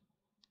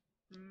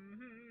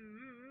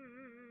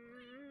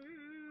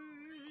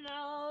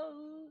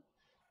 No.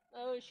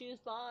 Oh, she's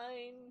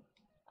fine.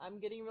 I'm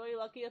getting really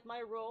lucky with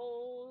my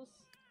rolls.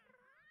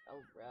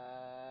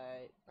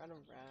 Alright, run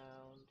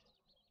around.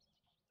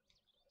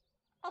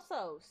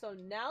 Also, so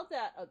now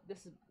that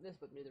this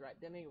would be the right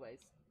thing anyways.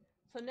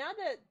 So now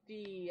that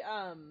the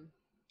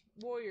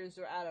warriors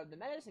are out of the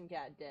medicine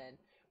cat den,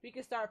 we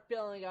can start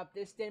filling up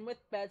this den with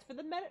beds for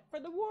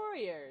the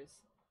warriors.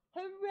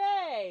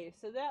 Hooray!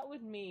 So that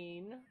would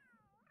mean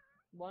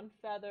 1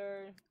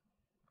 feather,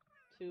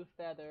 2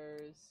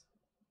 feathers.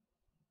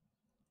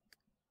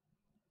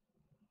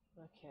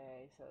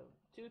 Okay, so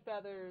 2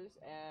 feathers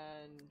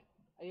and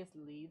I guess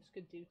leaves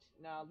could do.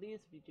 No,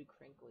 leaves would be too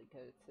crinkly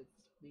because it's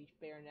leaf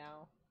bare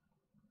now.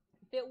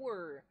 If it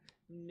were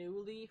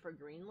new leaf or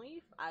green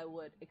leaf, I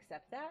would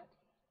accept that,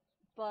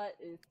 but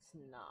it's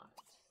not.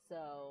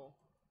 So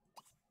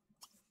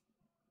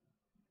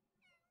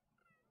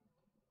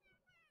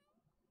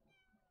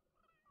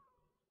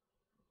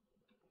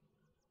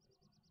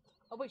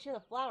oh wait, she has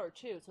a flower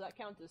too, so that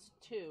counts as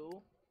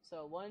 2.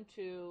 So 1,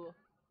 2,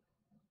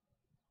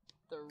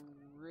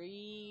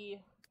 3,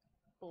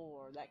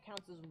 4. That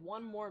counts as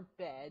 1 more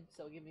bed,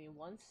 so give me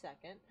 1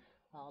 second.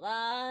 Hold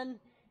on.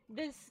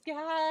 This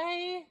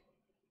guy.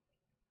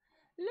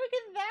 Look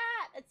at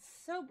that! It's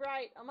so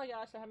bright. Oh my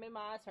gosh, I made my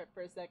eyes hurt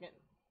for a second.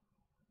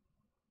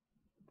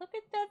 Look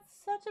at that,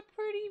 such a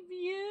pretty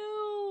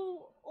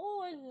view.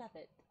 Oh, I love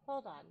it.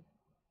 Hold on.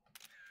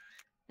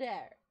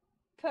 There.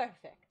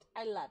 Perfect.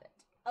 I love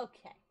it.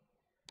 Okay.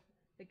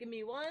 So give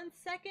me 1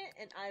 second,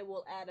 and I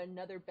will add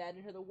another bed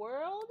into the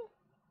world.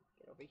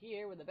 Get over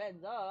here where the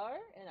beds are,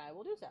 and I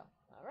will do so.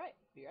 Alright,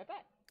 be right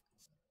back.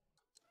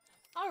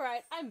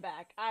 Alright, I'm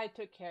back. I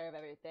took care of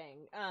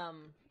everything.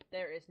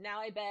 There is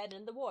now a bed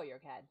in the warrior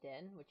cat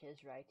den, which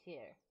is right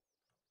here.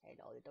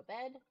 Hello, little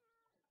bed.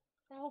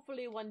 Now,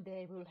 hopefully one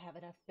day we'll have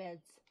enough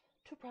beds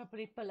to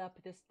properly fill up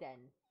this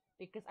den,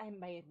 because I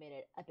may have made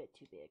it a bit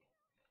too big.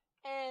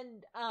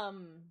 And,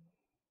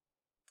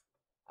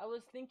 I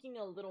was thinking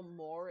a little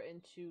more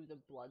into the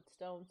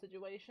bloodstone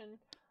situation.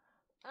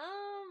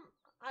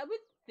 I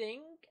would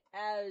think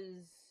as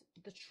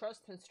the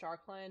trust in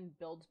StarClan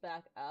builds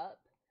back up,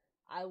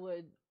 I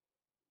would,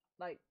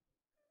 like,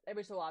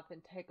 every so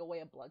often take away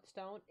a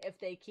bloodstone if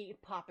they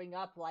keep popping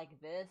up like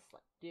this,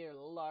 like dear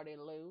lordy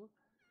Lou.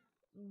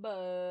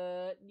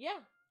 But yeah.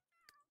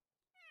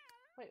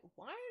 Wait,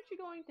 why aren't you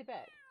going to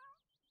bed?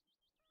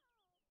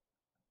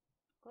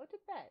 Go to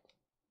bed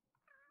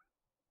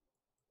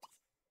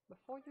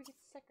before you get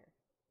sicker.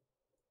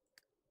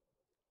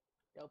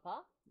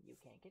 Dopa, you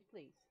can't get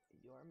fleas.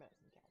 You're a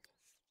medicine cat.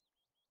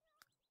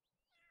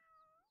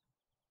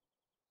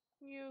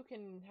 You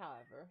can,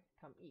 however,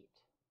 come eat.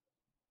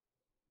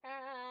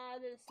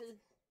 This is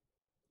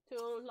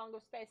too long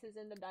of spaces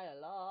in the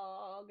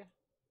dialogue.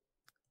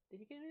 Did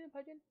he get a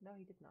pigeon? No,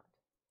 he did not.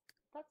 I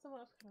thought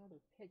someone else caught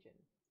another pigeon.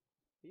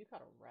 But you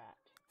caught a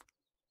rat.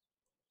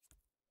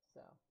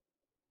 So,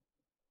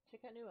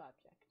 check out new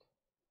object.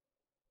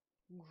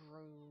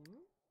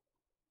 Groom.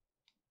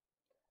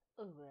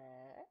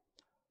 What?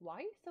 Why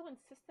are you so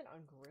insistent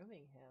on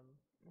grooming him?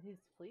 His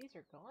fleas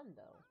are gone,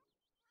 though.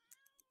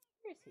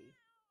 Where is he?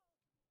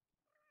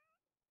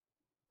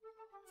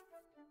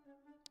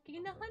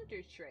 Gain the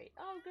hunter's trait.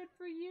 Oh, good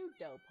for you,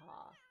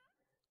 Dopa.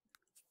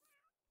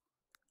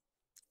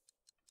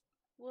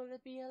 Will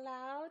it be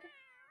allowed?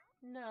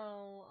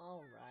 No.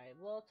 Alright,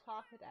 we'll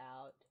talk it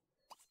out.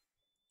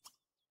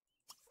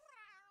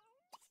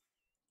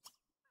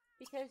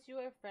 Because you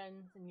are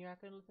friends and you're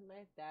not gonna listen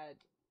like that.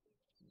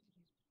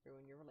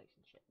 Ruin your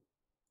relationship.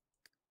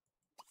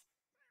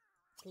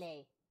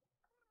 Play.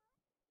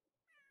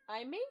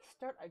 I may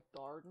start a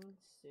garden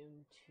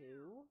soon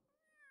too.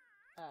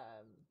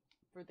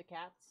 For the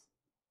cats.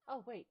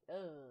 Oh wait,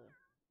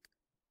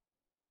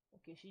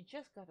 okay, she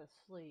just got to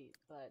sleep,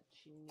 but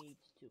she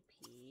needs to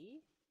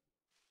pee.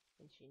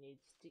 And she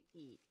needs to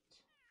eat.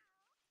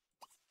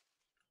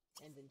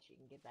 And then she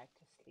can get back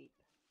to sleep.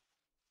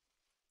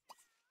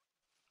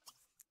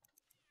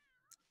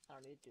 I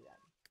don't need to do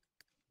that.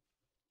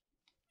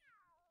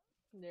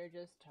 They're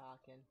just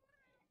talking.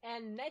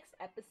 And next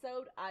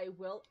episode, I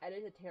will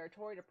edit the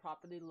territory to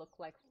properly look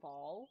like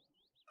fall.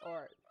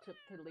 Or to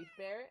Leaf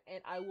Bear.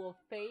 And I will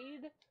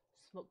fade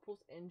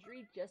Smokepool's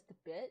injury just a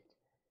bit.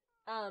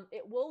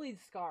 It will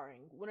leave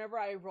scarring. Whenever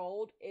I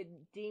rolled,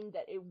 it deemed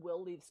that it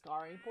will leave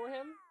scarring for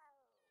him.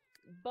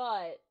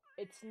 But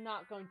it's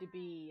not going to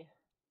be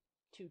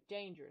too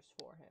dangerous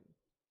for him.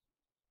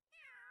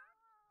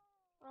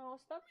 Oh,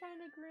 stop trying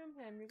to groom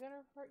him. You're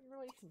gonna hurt your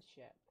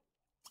relationship.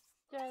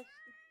 Just...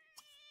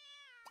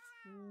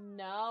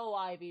 No,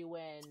 Ivy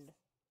Wind.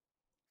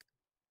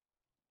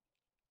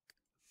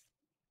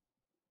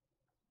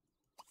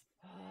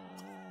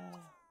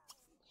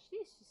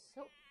 She's just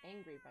so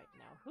angry right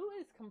now. Who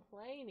is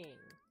complaining?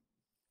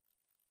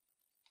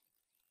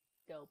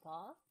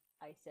 Dopa,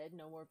 I said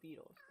no more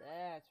beetles.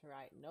 That's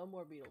right, no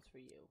more beetles for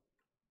you.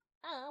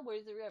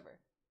 Where's the river?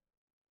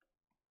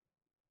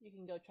 You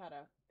can go try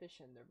to fish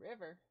in the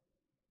river.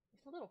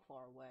 It's a little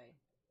far away.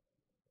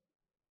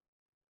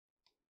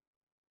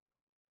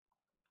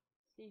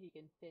 See if you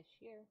can fish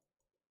here.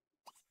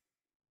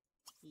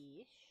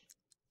 Fish.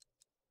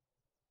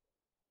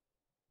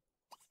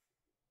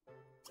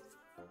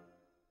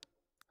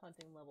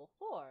 Hunting level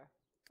 4.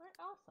 Alright,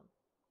 awesome.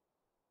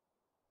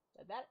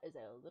 But that is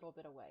a little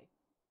bit away.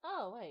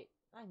 Oh, wait.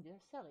 I'm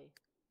just silly.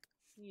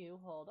 You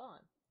hold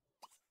on.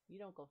 You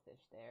don't go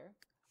fish there.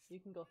 You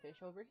can go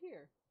fish over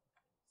here.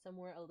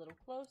 Somewhere a little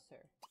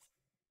closer.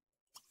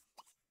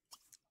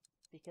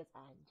 Because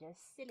I'm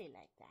just silly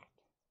like that.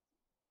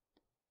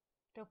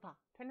 Dopa,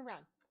 turn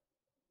around.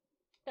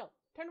 No,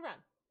 turn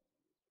around.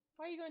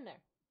 Why are you going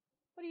there?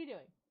 What are you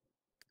doing?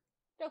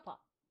 Dopa.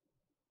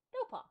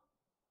 Dopa.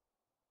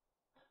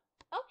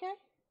 Okay,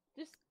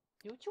 just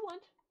do what you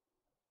want.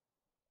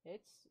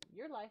 It's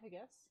your life, I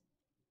guess.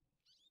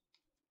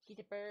 Get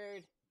the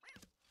bird.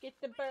 Get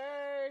the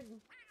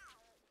bird.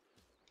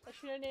 I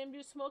should have named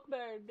you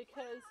Smokebird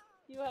because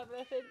you have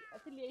an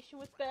affiliation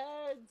with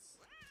birds.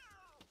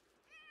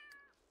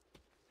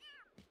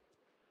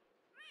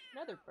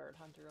 Another bird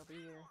hunter over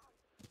here.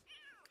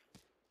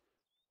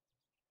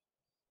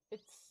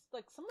 It's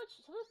like so much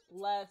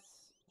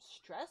less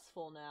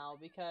stressful now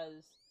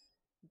because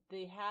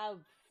they have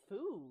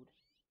food.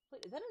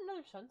 Wait, is that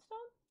another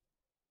sunstone?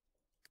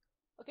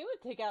 Okay,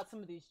 we'll take out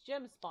some of these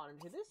gem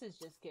spawners here. This is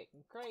just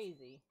getting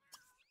crazy.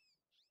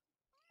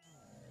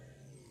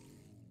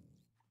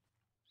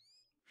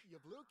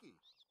 Yabluki.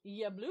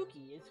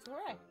 Yabluki is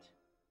correct.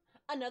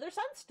 Another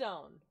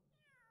sunstone.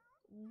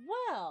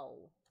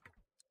 Well,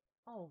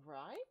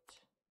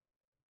 alright.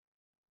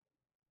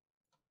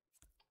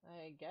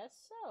 I guess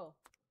so.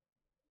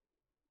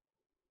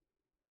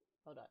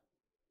 Hold on.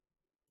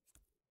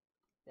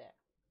 There.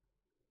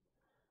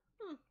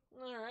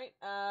 Alright,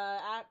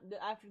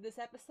 after this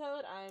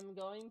episode, I'm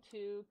going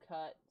to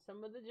cut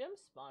some of the gem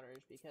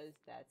spawners because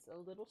that's a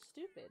little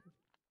stupid.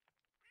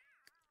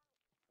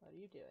 What are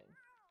you doing?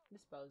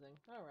 Disposing.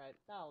 Alright,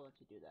 I'll let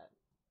you do that.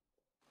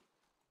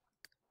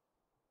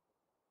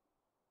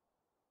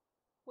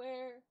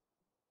 Where?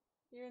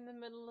 You're in the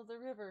middle of the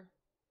river.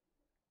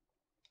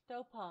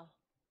 Dopa.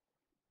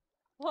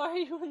 Why are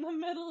you in the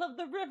middle of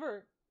the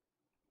river?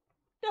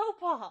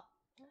 Dopa!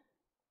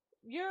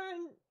 You're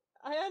in...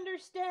 I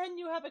understand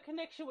you have a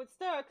connection with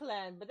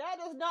StarClan, but that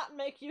does not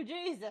make you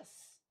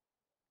Jesus.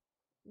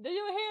 Do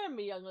you hear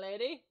me, young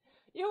lady?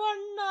 You are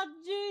not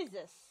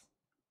Jesus.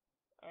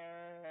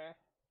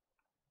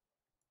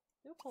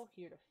 You go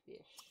here to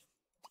fish.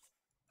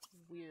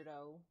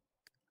 Weirdo.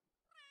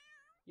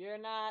 You're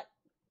not...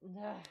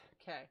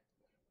 Okay.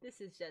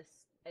 This is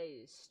just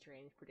a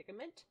strange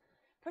predicament.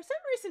 For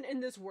some reason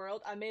in this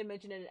world, I may have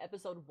mentioned it in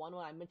episode 1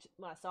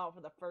 when I saw it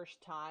for the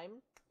first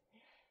time.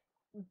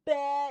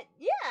 But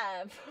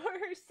yeah,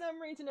 for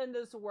some reason in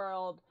this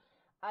world,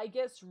 I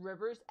guess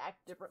rivers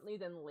act differently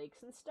than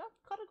lakes and stuff,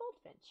 called a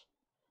goldfinch.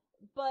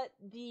 But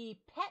the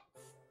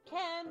pets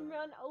can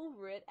run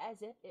over it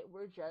as if it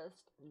were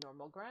just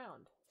normal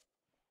ground.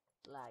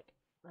 Like,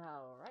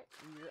 alright,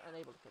 you're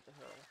unable to catch a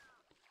hurdle.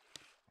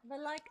 But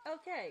like,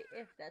 okay,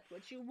 if that's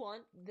what you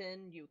want,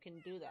 then you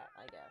can do that,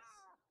 I guess.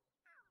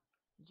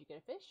 Did you get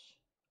a fish?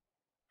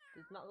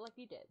 Does not look like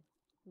you did.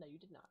 No, you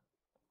did not.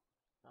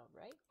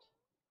 Alright.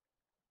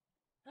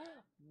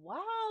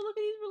 Wow, look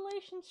at these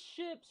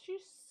relationships.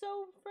 She's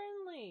so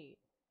friendly.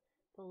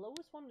 The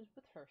lowest one is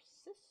with her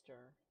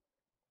sister.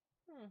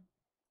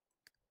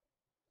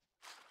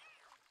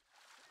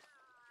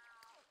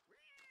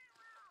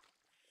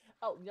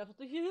 Oh, you have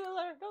to heal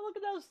her. Don't look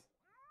at those.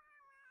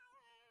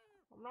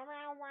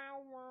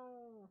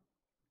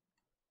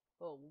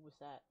 Oh, what was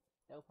that?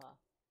 Dopa.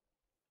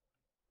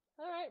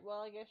 Alright,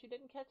 well, I guess you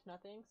didn't catch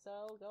nothing,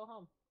 so go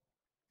home.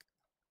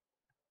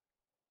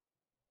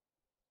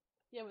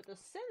 Yeah, but the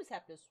Sims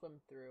have to swim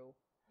through.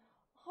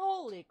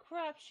 Holy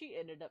crap, she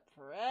ended up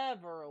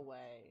forever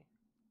away.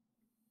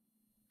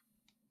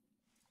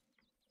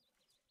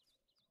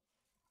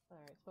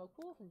 Alright, Smoke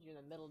Pool, since you're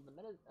in the middle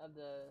of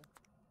the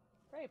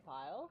prey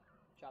pile,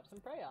 drop some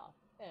prey off,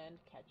 and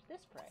catch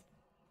this prey.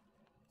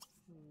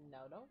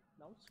 No,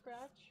 don't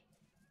scratch.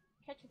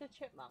 Catch the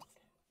chipmunk.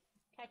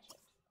 Catch it.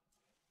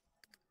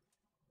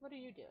 What are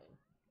you doing?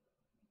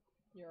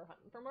 You're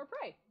hunting for more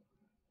prey.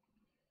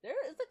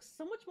 It's like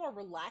so much more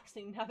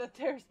relaxing now that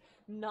there's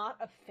not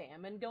a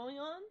famine going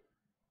on.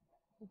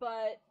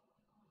 But,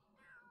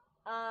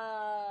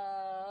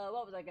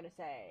 what was I gonna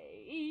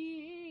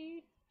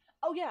say?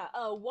 Oh yeah,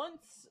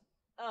 once,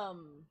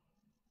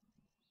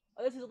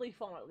 this is Leaf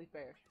Fawn, not Leaf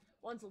Bear.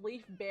 Once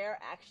Leaf Bear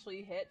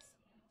actually hits,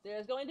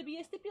 there's going to be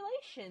a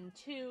stipulation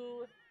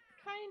to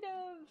kind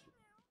of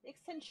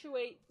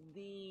accentuate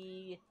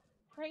the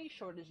prey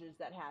shortages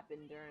that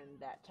happened during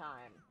that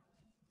time.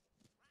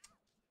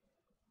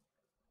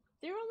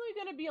 They're only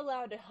going to be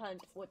allowed to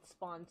hunt what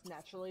spawns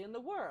naturally in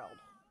the world.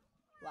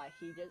 Like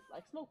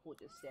Smokepool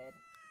just did.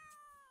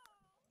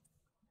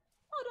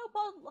 Oh,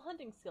 Dopa's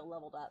hunting skill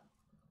leveled up.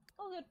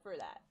 Oh, good for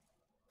that.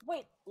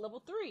 Wait, level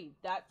 3.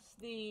 That's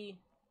the...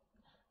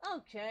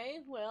 Okay,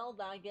 well,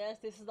 I guess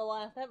this is the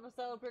last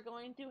episode we're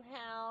going to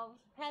have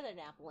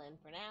Heathernapple in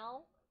for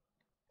now.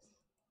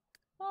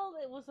 Well,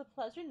 it was a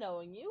pleasure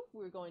knowing you.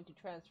 We're going to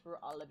transfer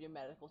all of your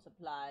medical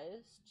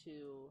supplies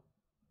to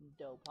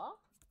Dopa.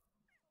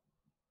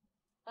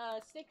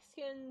 Snake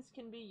skins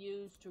can be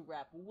used to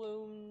wrap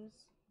wounds.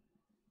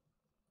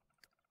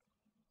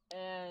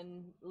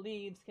 And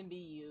leaves can be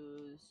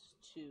used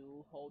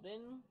to hold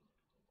in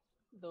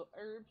the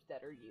herbs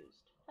that are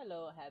used.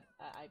 Hello,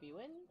 Ivy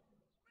Wind.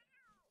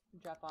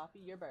 Drop off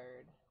your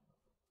bird.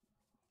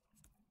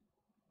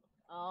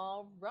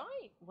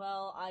 Alright,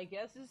 well, I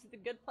guess this is a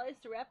good place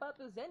to wrap up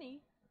as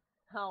any.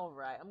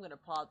 Alright, I'm gonna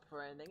pause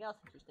before anything else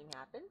interesting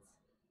happens.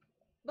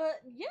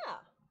 But, yeah.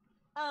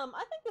 I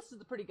think this is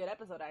a pretty good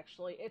episode,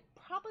 actually. It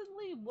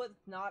probably was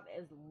not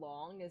as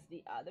long as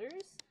the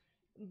others,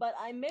 but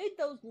I made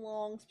those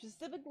long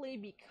specifically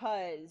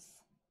because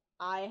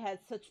I had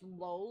such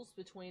lulls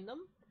between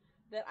them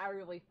that I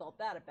really felt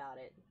bad about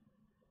it.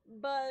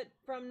 But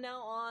from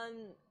now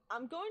on,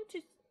 I'm going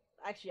to...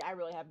 Actually, I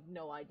really have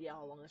no idea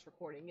how long this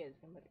recording is.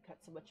 I'm going to cut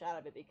so much out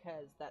of it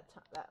because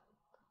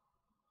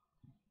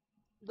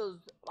those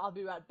I'll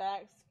be right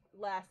back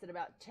lasted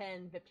about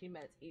 10-15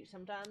 minutes each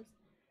sometimes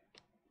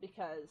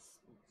because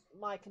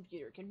my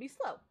computer can be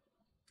slow.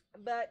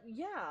 But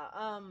yeah,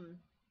 I'm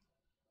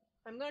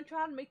going to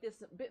try to make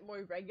this a bit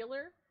more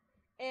regular,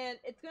 and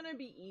it's going to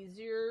be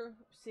easier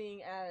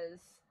seeing as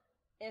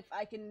if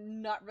I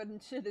can not run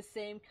into the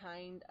same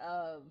kind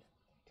of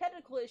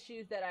technical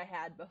issues that I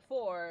had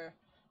before,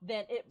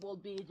 then it will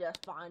be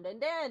just fine and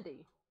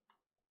dandy.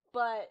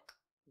 But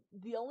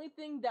the only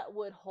thing that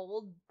would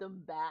hold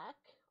them back,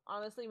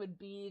 honestly, would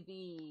be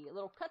the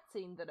little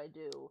cutscene that I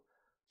do,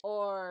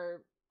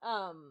 or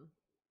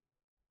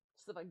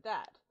stuff like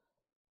that.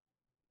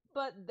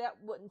 But that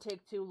wouldn't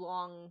take too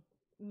long,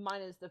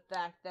 minus the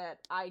fact that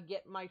I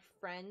get my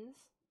friends,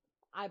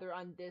 either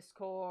on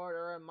Discord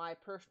or my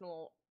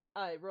personal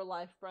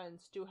real-life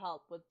friends, to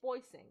help with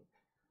voicing.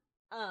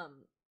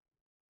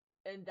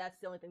 And that's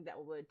the only thing that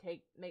would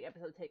make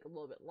episodes take a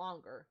little bit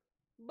longer.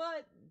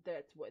 But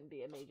that wouldn't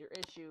be a major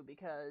issue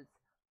because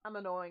I'm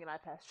annoying and I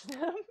pester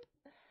them.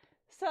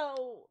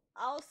 So,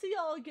 I'll see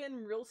y'all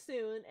again real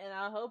soon, and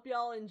I hope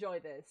y'all enjoy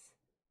this.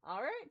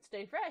 Alright,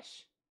 stay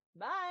fresh.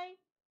 Bye!